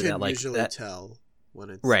it gives it that like usually tell when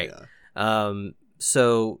it's right. Yeah.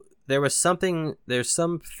 So there's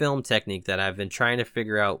some film technique that I've been trying to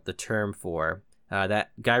figure out the term for,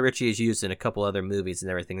 that Guy Ritchie has used in a couple other movies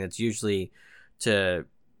and everything. That's usually to,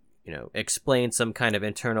 you know, explain some kind of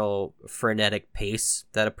internal frenetic pace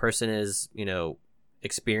that a person is, you know,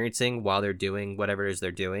 experiencing while they're doing whatever it is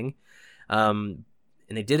they're doing. And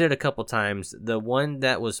they did it a couple times. The one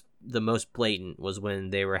that was the most blatant was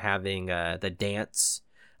when they were having the dance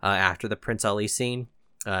after the Prince Ali scene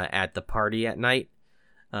at the party at night.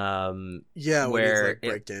 Yeah, where it's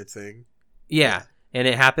like breakdancing. Yeah, and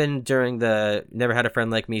it happened during the Never Had a Friend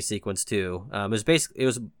Like Me sequence too. It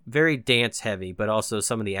was very dance heavy, but also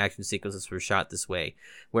some of the action sequences were shot this way,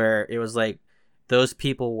 where it was like those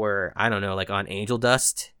people were, I don't know, like on angel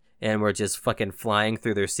dust and were just fucking flying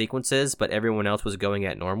through their sequences, but everyone else was going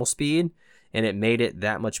at normal speed, and it made it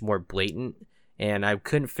that much more blatant. And I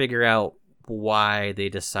couldn't figure out why they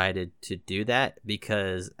decided to do that,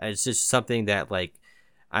 because it's just something that like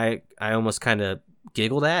I almost kind of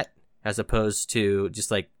giggled at, as opposed to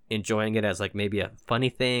just like enjoying it as like maybe a funny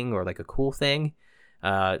thing or like a cool thing.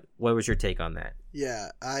 What was your take on that? Yeah,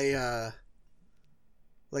 I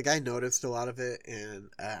noticed a lot of it, and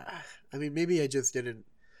I mean, maybe I just didn't.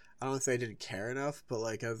 I don't say I didn't care enough, but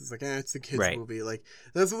like I was like, it's a kids movie. Like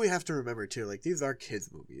that's what we have to remember too. Like these are kids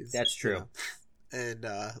movies. That's true. You know? And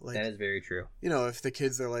like that is very true. You know, if the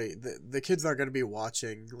kids are like the kids aren't going to be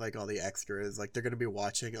watching like all the extras, like they're going to be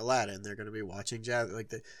watching Aladdin, they're going to be watching Jazz, like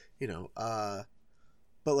the, you know,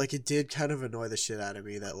 but like it did kind of annoy the shit out of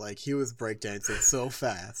me that like he was breakdancing so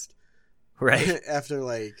fast, right? After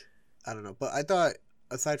like I don't know, but I thought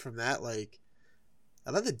aside from that, like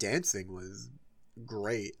I thought the dancing was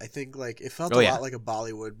great. I think like it felt a lot like a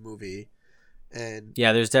Bollywood movie, and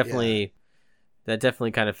yeah, there's definitely. That definitely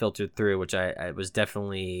kind of filtered through, which I was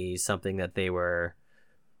definitely something that they were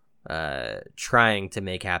trying to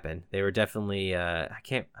make happen. They were definitely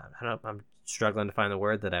I'm struggling to find the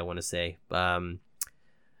word that I want to say. Not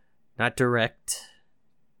direct,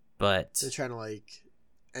 but they're trying to like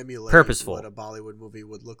emulate purposeful what a Bollywood movie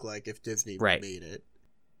would look like if Disney made it.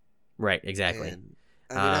 Right, exactly. And,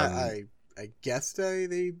 I mean, I guess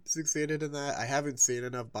they succeeded in that. I haven't seen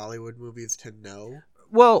enough Bollywood movies to know.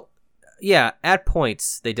 Well, yeah, at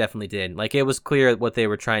points they definitely did. Like it was clear what they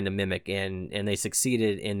were trying to mimic, and they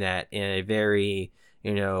succeeded in that in a very,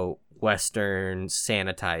 you know, Western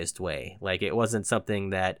sanitized way. Like it wasn't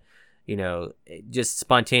something that, you know, just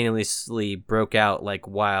spontaneously broke out. Like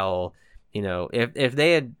while, you know, if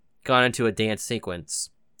they had gone into a dance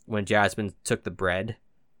sequence when Jasmine took the bread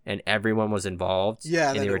and everyone was involved,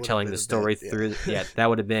 and they were telling the story through, that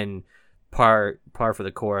would have been par for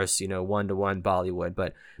the course, you know, 1-to-1 Bollywood.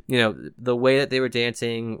 But you know, the way that they were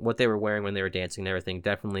dancing, what they were wearing when they were dancing and everything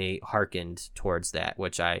definitely harkened towards that,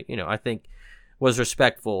 which I think was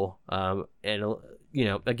respectful, and you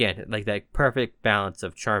know, again, like that perfect balance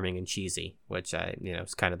of charming and cheesy, which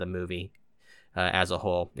is kind of the movie as a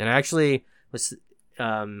whole. And I actually was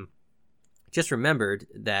just remembered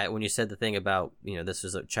that when you said the thing about, you know, this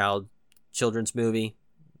was a children's movie,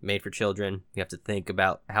 made for children. You have to think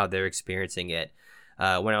about how they're experiencing it.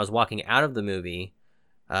 When I was walking out of the movie,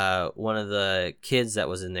 one of the kids that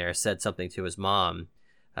was in there said something to his mom,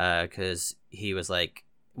 because he was like,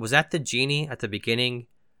 was that the genie at the beginning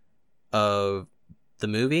of the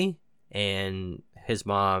movie? And his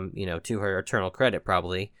mom, to her eternal credit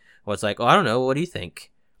probably, was like, oh, I don't know, what do you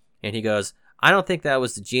think? And he goes, I don't think that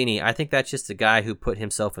was the genie. I think that's just the guy who put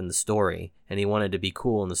himself in the story, and he wanted to be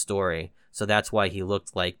cool in the story, so that's why he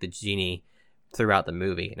looked like the genie throughout the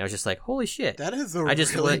movie. And I was just like, holy shit. That is a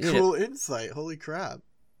really cool insight. Holy crap.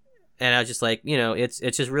 And I was just like, it's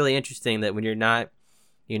just really interesting that when you're not,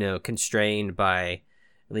 constrained by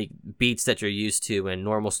like beats that you're used to and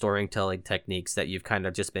normal storytelling techniques that you've kind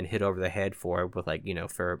of just been hit over the head for with like,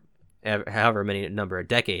 for however many number of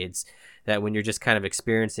decades, that when you're just kind of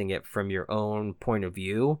experiencing it from your own point of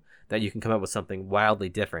view, that you can come up with something wildly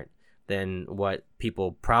different than what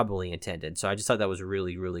people probably intended. So I just thought that was a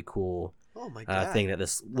really, really cool thing that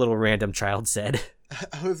this little random child said.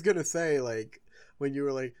 I was going to say, like, when you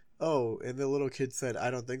were like, oh, and the little kid said,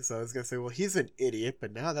 I don't think so. I was going to say, well, he's an idiot,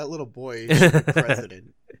 but now that little boy should be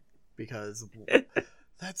president. Because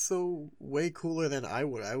that's so way cooler than I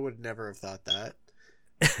would. I would never have thought that.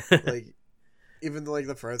 Like, even like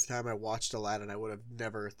the first time I watched Aladdin, I would have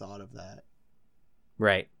never thought of that.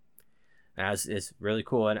 Right. It's really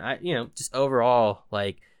cool. And I, just overall,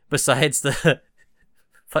 like, besides the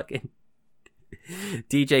fucking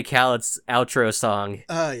DJ Khaled's outro song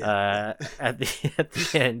at the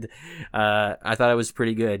end, I thought it was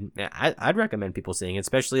pretty good. I'd recommend people seeing it,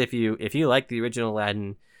 especially if you like the original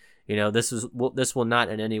Aladdin. This will not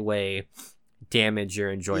in any way damage your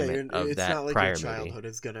enjoyment of that prior movie. It's not like your childhood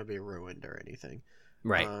is gonna be ruined or anything,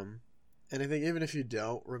 right? And I think even if you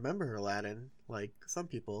don't remember Aladdin, like some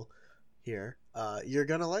people here, you're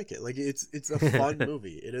gonna like it. Like it's a fun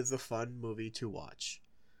movie. It is a fun movie to watch.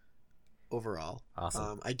 Overall,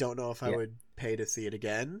 awesome. I don't know if I would pay to see it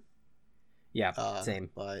again. Yeah, same.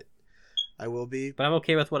 But I will be. But I'm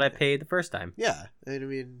okay with what I paid the first time. Yeah, and I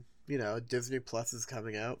mean, Disney Plus is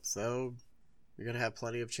coming out, so you're gonna have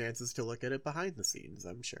plenty of chances to look at it behind the scenes,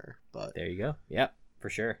 I'm sure. But there you go. Yep, for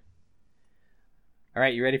sure. All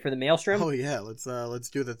right, you ready for the Maelstrom? Oh yeah, let's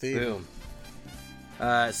do the theme. Boom.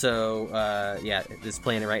 It's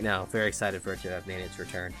playing it right now. Very excited for it to have made its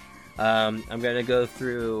return. I'm gonna go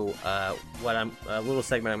through a little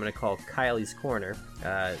segment I'm gonna call Kylie's Corner.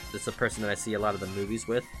 It's a person that I see a lot of the movies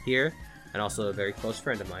with here, and also a very close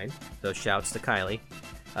friend of mine. So shouts to Kylie.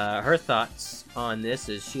 Her thoughts on this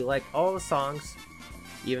is she liked all the songs,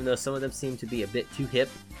 even though some of them seem to be a bit too hip.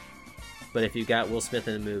 But if you got Will Smith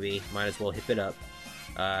in the movie, might as well hip it up.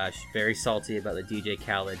 She's very salty about the DJ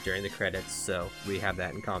Khaled during the credits, so we have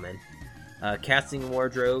that in common. Casting and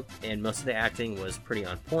wardrobe and most of the acting was pretty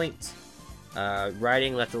on point.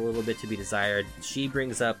 Writing left a little bit to be desired. She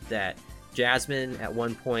brings up that Jasmine at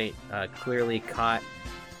one point clearly caught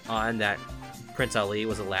on that Prince Ali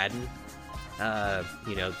was Aladdin.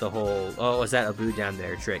 The whole, oh, is that Abu down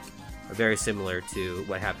there trick? Very similar to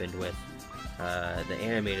what happened with the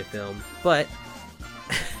animated film. But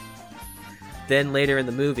then later in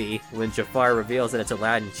the movie, when Jafar reveals that it's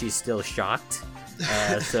Aladdin, she's still shocked.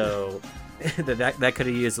 So that could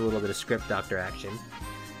have used a little bit of script doctor action.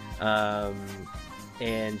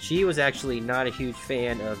 And she was actually not a huge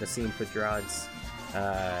fan of Asim Pedrad's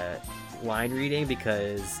line reading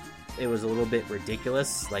because it was a little bit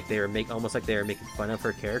ridiculous. Like they were almost like they were making fun of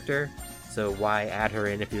her character. So why add her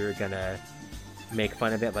in if you were gonna make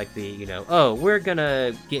fun of it? Like oh, we're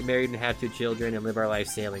gonna get married and have 2 children and live our life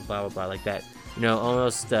sailing, blah blah blah, like that.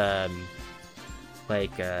 Almost like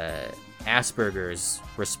Asperger's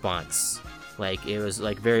response. Like it was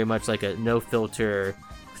like very much like a no filter,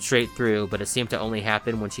 straight through. But it seemed to only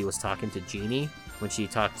happen when she was talking to Genie. When she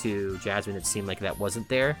talked to Jasmine, it seemed like that wasn't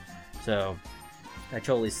there. So I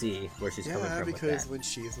totally see where she's coming from. Yeah, because with that. When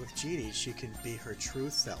she's with Genie, she can be her true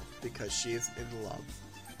self because she's in love.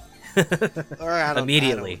 Or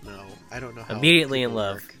immediately. I don't know how immediately in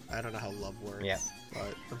love. Work. I don't know how love works. Yeah.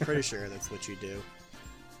 But I'm pretty sure that's what you do.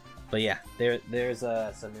 But yeah, there's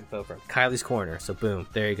some info from Kylie's Corner. So boom,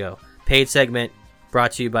 there you go. Paid segment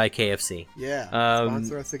brought to you by KFC. Yeah.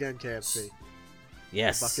 Sponsor us again, KFC.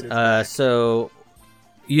 Yes. So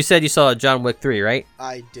you said you saw John Wick 3, right?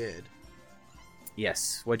 I did.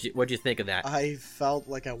 Yes. What'd you think of that? I felt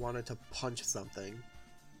like I wanted to punch something.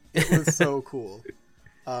 It was so cool.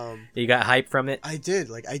 You got hype from it? I did.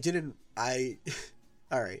 All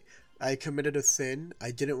right. I committed a sin.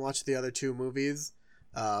 I didn't watch the other 2 movies,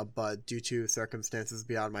 but due to circumstances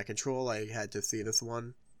beyond my control, I had to see this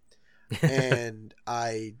one. And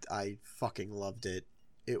I fucking loved it.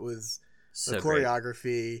 It was So the great.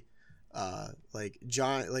 choreography, like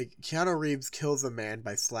Keanu Reeves kills a man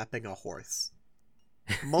by slapping a horse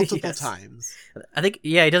multiple Yes. times. I think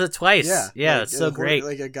he does it twice. Yeah, like it's so great.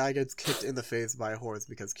 like a guy gets kicked in the face by a horse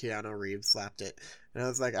because Keanu Reeves slapped it, and I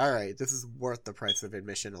was like, all right, this is worth the price of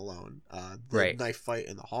admission alone. The Right. knife fight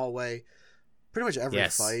in the hallway, pretty much every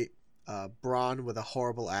Yes. fight. Braun with a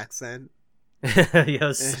horrible accent. It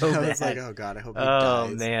was And so I bad. was like, oh god, I hope he Oh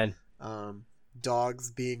dies. man.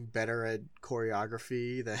 Dogs being better at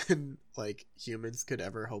choreography than like humans could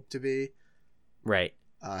ever hope to be. Right.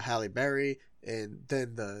 Halle Berry, and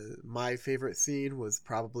then my favorite scene was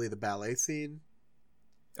probably the ballet scene.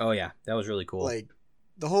 Oh yeah, that was really cool. Like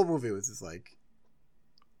the whole movie was just like,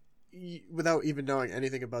 without even knowing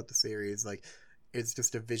anything about the series, like it's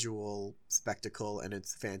just a visual spectacle and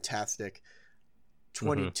it's fantastic.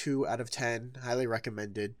 22 out of 10, highly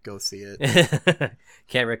recommended. Go see it.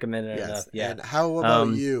 Can't recommend it Yes. enough. Yeah. And how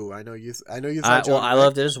about you? I know you saw Well, John I Wick.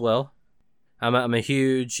 loved it as well. I'm a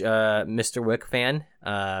huge Mr. Wick fan.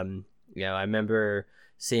 I remember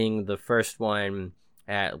seeing the first one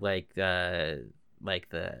at like the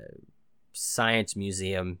Science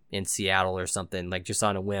Museum in Seattle or something, like just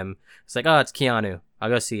on a whim. It's like, oh, it's Keanu. I'll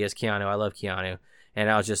go see it. It's Keanu. I love Keanu. And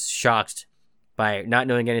I was just shocked by not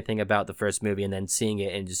knowing anything about the first movie and then seeing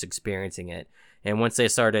it and just experiencing it. And once they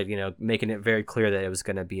started, making it very clear that it was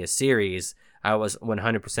going to be a series, I was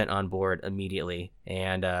 100% on board immediately.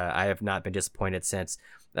 And I have not been disappointed since.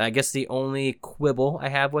 I guess the only quibble I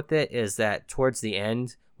have with it is that towards the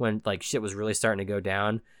end, when like shit was really starting to go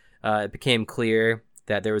down, it became clear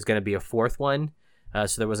that there was going to be a fourth one.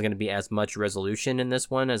 So there wasn't going to be as much resolution in this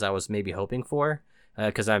one as I was maybe hoping for.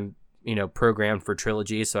 Because I'm programmed for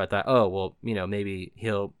trilogy, so I thought, oh well, maybe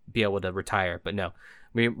he'll be able to retire, but no,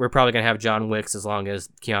 we're probably gonna have John Wicks as long as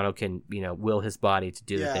Keanu can will his body to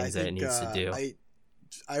do the things that it needs to do.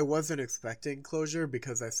 I wasn't expecting closure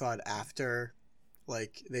because I saw it after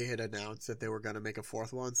like they had announced that they were gonna make a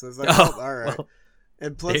fourth one, so I was like, oh all right. Well,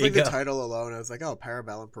 and plus there like you the go. title alone, I was like, oh,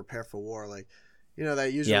 Parabellum, Prepare for War, like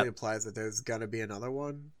that usually Yep. implies that there's gonna be another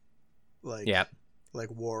one, like Yeah, like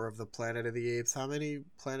War of the Planet of the Apes. How many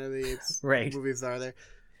Planet of the Apes Right. movies are there?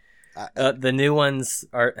 the new ones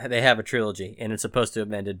they have a trilogy, and it's supposed to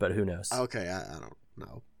have ended, but who knows? Okay, I don't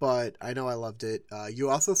know, but I know I loved it. You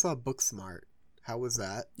also saw Booksmart. How was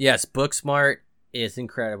that? Yes, Booksmart is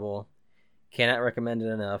incredible. Cannot recommend it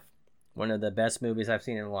enough. One of the best movies I've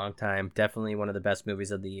seen in a long time. Definitely one of the best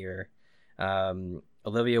movies of the year.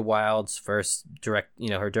 Olivia Wilde's first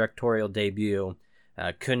her directorial debut.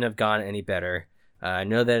 Couldn't have gone any better. I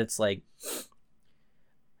know that it's like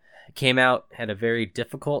it came out at a very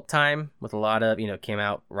difficult time with a lot of came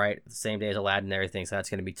out right the same day as Aladdin and everything, so that's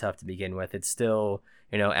going to be tough to begin with. It's still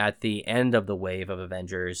at the end of the wave of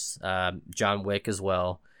Avengers, John Wick as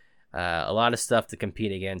well. A lot of stuff to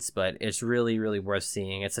compete against, but it's really, really worth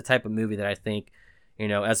seeing. It's the type of movie that I think,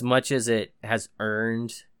 as much as it has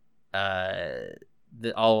earned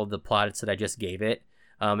all of the plaudits that I just gave it,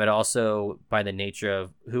 it also, by the nature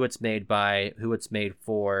of who it's made by, who it's made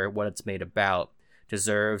for, what it's made about,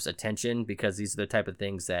 deserves attention, because these are the type of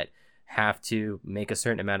things that have to make a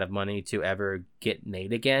certain amount of money to ever get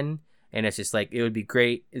made again. And it's just like, it would be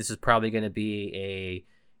great. This is probably going to be a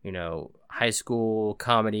high school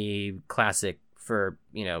comedy classic for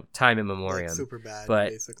time immemorial. Like super bad, but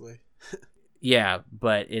basically. yeah,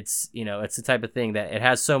 but it's it's the type of thing that it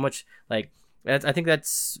has so much like. I think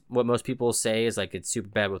that's what most people say is like it's super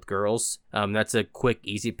bad with girls. That's a quick,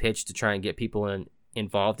 easy pitch to try and get people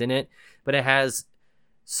involved in it, but it has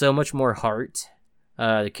so much more heart.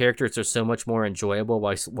 The characters are so much more enjoyable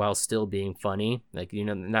while still being funny. Like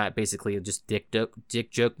not basically just dick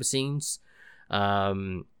joke machines.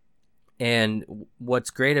 And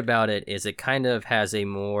what's great about it is it kind of has a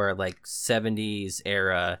more like 70s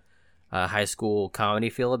era high school comedy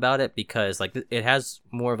feel about it, because like it has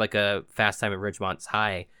more of like a Fast Time at Ridgemont's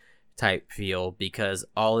High type feel, because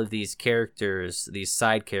all of these characters, these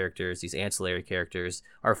side characters, these ancillary characters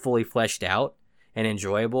are fully fleshed out and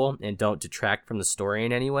enjoyable and don't detract from the story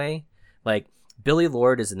in any way. Like Billie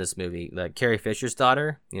Lourd is in this movie, like Carrie Fisher's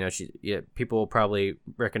daughter. People will probably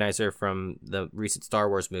recognize her from the recent Star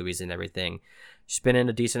Wars movies and everything. She's been in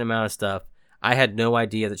a decent amount of stuff. I had no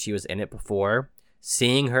idea that she was in it before.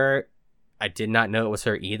 Seeing her, I did not know it was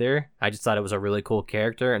her either. I just thought it was a really cool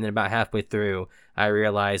character. And then about halfway through, I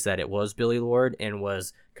realized that it was Billie Lourd and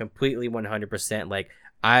was completely 100% like,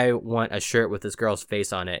 I want a shirt with this girl's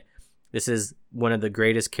face on it. This is one of the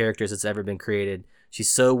greatest characters that's ever been created. She's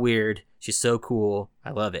so weird. She's so cool.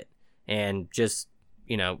 I love it. And just,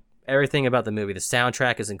 everything about the movie. The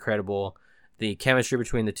soundtrack is incredible. The chemistry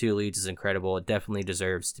between the two leads is incredible. It definitely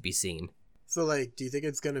deserves to be seen. So, like, do you think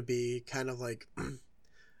it's gonna be kind of like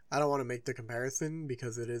I don't want to make the comparison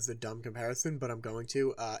because it is a dumb comparison, but I'm going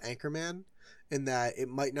to Anchorman, in that it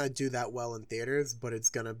might not do that well in theaters, but it's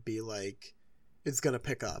gonna be like it's gonna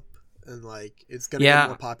pick up and like it's gonna get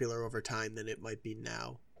more popular over time than it might be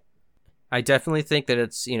now. I definitely think that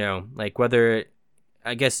it's, like whether,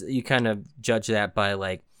 I guess you kind of judge that by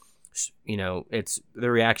like, it's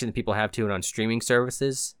the reaction that people have to it on streaming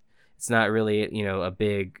services. It's not really, a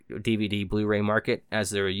big DVD Blu-ray market as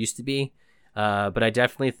there used to be. But I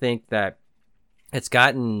definitely think that it's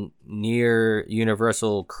gotten near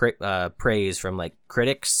universal praise from like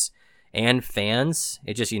critics and fans.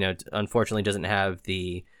 It just, unfortunately doesn't have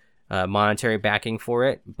the monetary backing for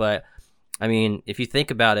it. But I mean, if you think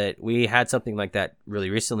about it, we had something like that really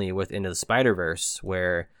recently with Into the Spider-Verse,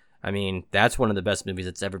 where, I mean, that's one of the best movies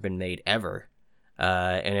that's ever been made ever.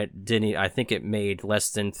 And it didn't, I think it made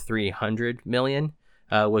less than 300 million,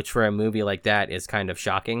 which for a movie like that is kind of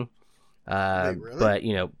shocking. Wait, really? But,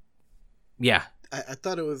 yeah. I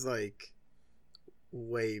thought it was like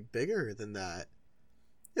way bigger than that.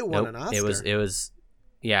 It won an Oscar. It was,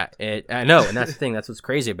 yeah, I know. And that's the thing. That's what's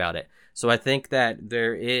crazy about it. So I think that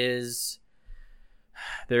there is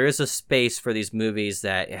a space for these movies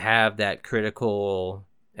that have that critical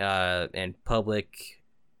and public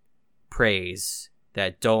praise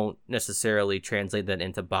that don't necessarily translate that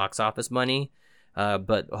into box office money,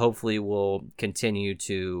 but hopefully will continue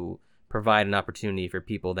to provide an opportunity for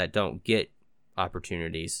people that don't get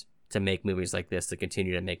opportunities to make movies like this, to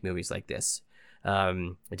continue to make movies like this.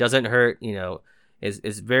 It doesn't hurt,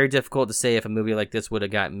 it's very difficult to say if a movie like this would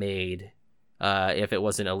have got made if it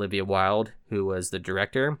wasn't Olivia Wilde who was the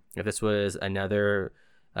director. If this was another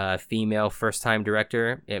female first-time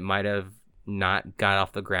director, it might have not got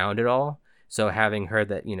off the ground at all. So having her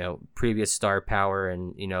that, previous star power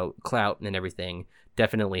and, clout and everything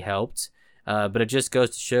definitely helped. But it just goes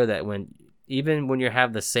to show that even when you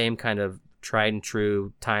have the same kind of tried and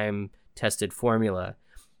true, time-tested formula,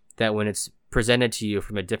 that when it's presented to you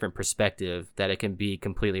from a different perspective, that it can be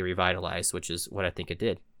completely revitalized, which is what I think it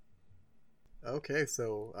did. Okay,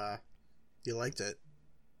 so you liked it.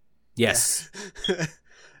 Yes.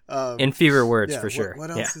 In fewer words, for sure.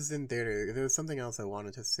 What else is in theater? There was something else I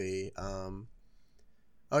wanted to see.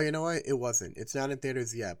 Oh, you know what? It wasn't. It's not in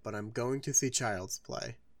theaters yet, but I'm going to see Child's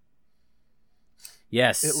Play.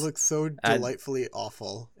 Yes. It looks so delightfully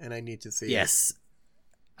awful, and I need to see it. Yes.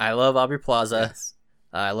 I love Aubrey Plaza. Yes.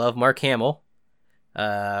 I love Mark Hamill.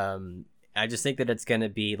 I just think that it's going to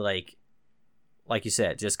be like you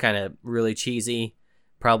said, just kind of really cheesy,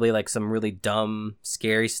 probably like some really dumb,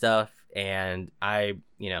 scary stuff. And I'm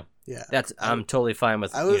totally fine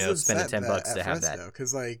with, spending $10 to have that.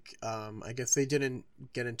 Because I guess they didn't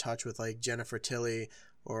get in touch with like Jennifer Tilly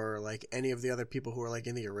or like any of the other people who were like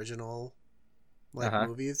in the original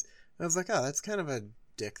movies. And I was like, oh, that's kind of a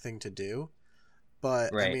dick thing to do.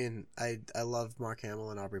 But right. I mean, I love Mark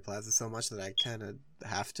Hamill and Aubrey Plaza so much that I kind of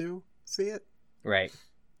have to see it. Right.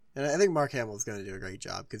 And I think Mark Hamill is going to do a great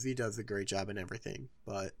job because he does a great job in everything.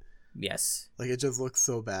 But yes, like it just looks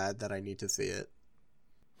so bad that I need to see it.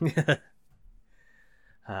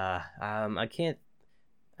 I can't.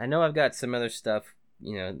 I know I've got some other stuff.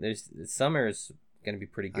 There's summer's going to be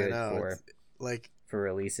pretty good for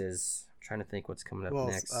releases. I'm trying to think what's coming up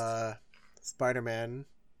next. Spider-Man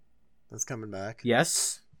is coming back.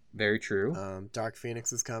 Yes, very true. Dark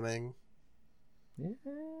Phoenix is coming. Yeah.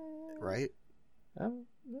 Right. I'm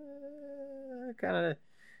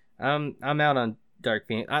out on Dark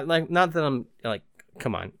Phoenix. Not that I'm like,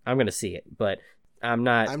 come on, I'm gonna see it, but I'm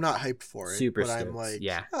not hyped for it. Super but stoked. I'm like,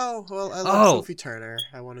 yeah. Oh well, I love Sophie Turner.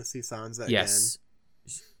 I want to see Sansa again.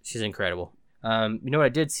 She's incredible. You know what I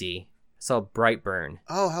did see? I saw Brightburn.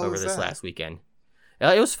 Oh, how over was this that? last weekend.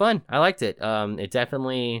 It was fun. I liked it. It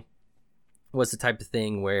definitely was the type of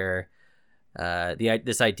thing where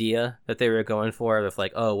this idea that they were going for of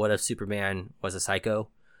like, oh, what if Superman was a psycho?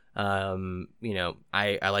 I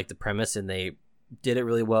like the premise and they did it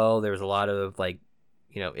really well. There was a lot of like,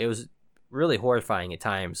 it was really horrifying at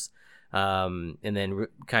times. And then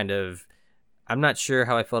kind of, I'm not sure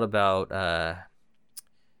how I felt about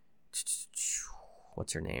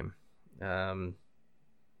what's her name? I'm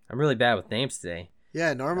really bad with names today.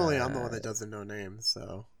 Yeah, normally I'm the one that doesn't know names,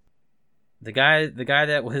 so. The guy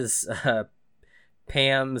that was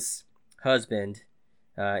Pam's husband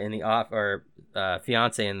in the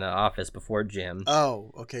fiance in the Office before Jim.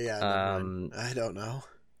 Oh, okay, yeah. I don't know.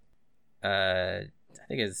 I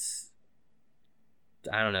think it's,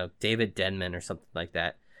 I don't know, David Denman or something like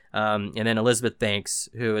that. And then Elizabeth Banks,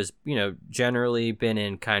 who has generally been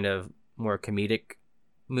in kind of more comedic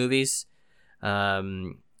movies.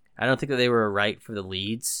 I don't think that they were right for the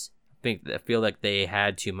leads. I feel like they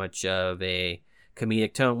had too much of a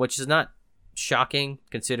comedic tone, which is not shocking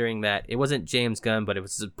considering that it wasn't James Gunn, but it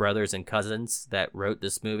was his brothers and cousins that wrote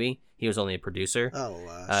this movie. He was only a producer.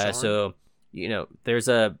 Sean? So, there's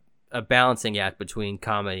a balancing act between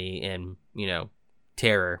comedy and,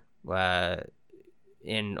 terror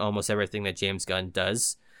in almost everything that James Gunn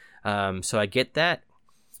does. So I get that,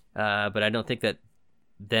 but I don't think that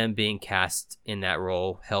them being cast in that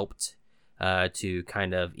role helped to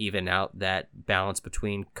kind of even out that balance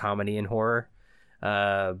between comedy and horror.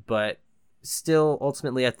 But still,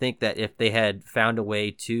 ultimately, I think that if they had found a way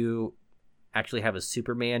to actually have a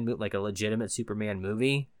Superman, like a legitimate Superman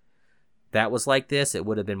movie that was like this, it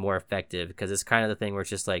would have been more effective, because it's kind of the thing where it's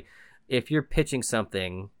just like, if you're pitching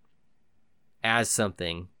something as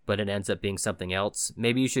something, but it ends up being something else,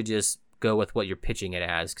 maybe you should just go with what you're pitching it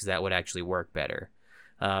as, because that would actually work better.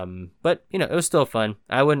 But, it was still fun.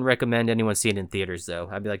 I wouldn't recommend anyone see it in theaters, though.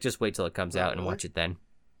 I'd be like, just wait till it comes out and watch it then.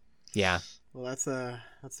 Yeah. Well, that's a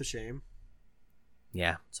shame.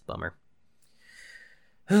 Yeah, it's a bummer.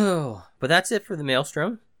 Oh, but that's it for the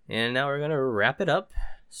Maelstrom, and now we're going to wrap it up.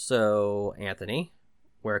 So, Anthony,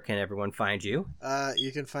 where can everyone find you?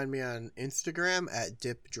 You can find me on Instagram at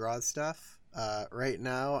DipDrawStuff. Right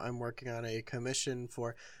now, I'm working on a commission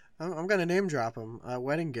for, I'm going to name drop him, a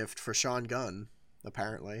wedding gift for Sean Gunn,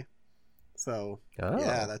 apparently. So,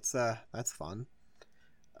 yeah, that's fun.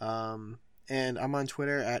 And I'm on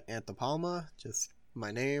Twitter at Anthopalma, just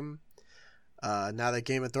my name. Now that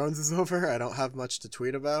Game of Thrones is over, I don't have much to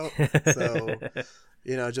tweet about. So,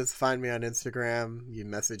 just find me on Instagram. You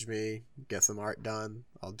message me, get some art done.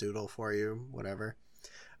 I'll doodle for you, whatever.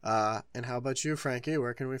 And how about you, Frankie?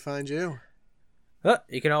 Where can we find you?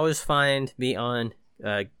 You can always find me on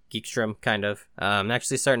Geekstrom, kind of. I'm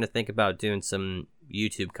actually starting to think about doing some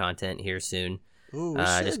YouTube content here soon. Ooh,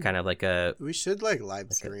 just kind of like we should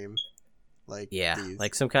live stream. These.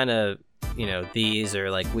 Like some kind of, these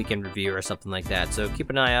or like weekend review or something like that. So keep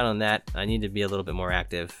an eye out on that. I need to be a little bit more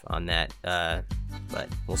active on that, but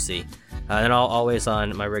we'll see. And I'll always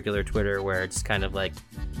on my regular Twitter, where it's kind of like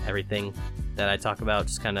everything that I talk about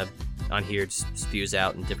just kind of on here just spews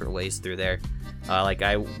out in different ways through there. Like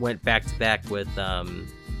I went back to back with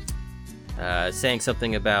saying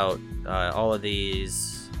something about all of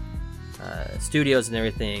these studios and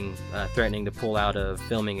everything threatening to pull out of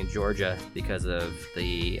filming in Georgia because of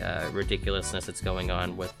the ridiculousness that's going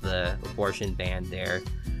on with the abortion ban there.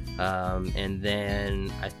 And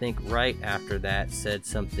then I think right after that said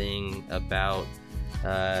something about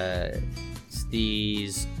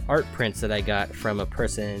these art prints that I got from a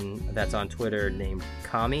person that's on Twitter named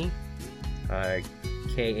Kami,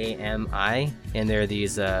 Kami, and they're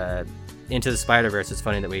these Into the Spider-Verse. It's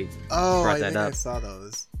funny that we brought that up. I saw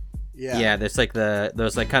those. Yeah, there's like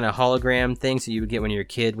those like kind of hologram things that you would get when you're a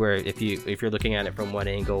kid, where if you're looking at it from one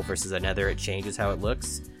angle versus another, it changes how it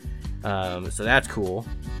looks. So that's cool.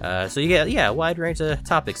 So you get a wide range of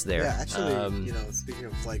topics there. Yeah, actually, speaking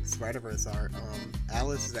of like Spider-Verse art,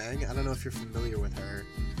 Alice Zhang, I don't know if you're familiar with her.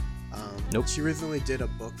 Nope. She recently did a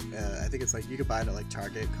book. I think it's like you could buy it at like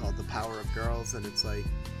Target, called The Power of Girls, and it's like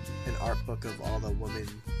an art book of all the women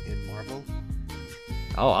in Marvel.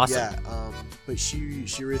 Oh, awesome. Yeah, but she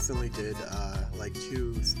recently did like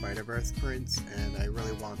 2 Spider-Verse prints, and I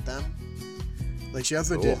really want them. Like, she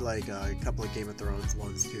also did like a couple of Game of Thrones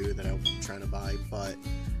ones too that I'm trying to buy, but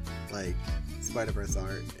like Spider-Verse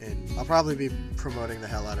art, and I'll probably be promoting the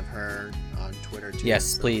hell out of her on Twitter too. Yes,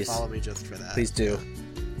 so please follow me just for that. Please do. Yeah.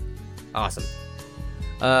 Awesome.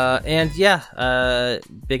 And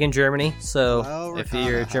big in Germany. So if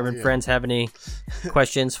your German friends have any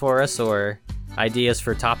questions for us or ideas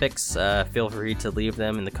for topics, feel free to leave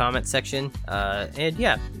them in the comment section. And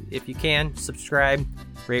if you can, subscribe,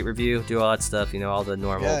 rate, review, do all that stuff. All the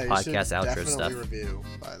normal podcast outro stuff. Review,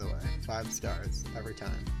 by the way, 5 stars every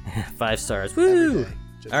time. 5 stars. Woo!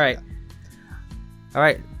 All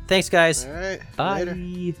right. Thanks, guys. All right. Bye.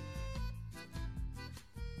 Later.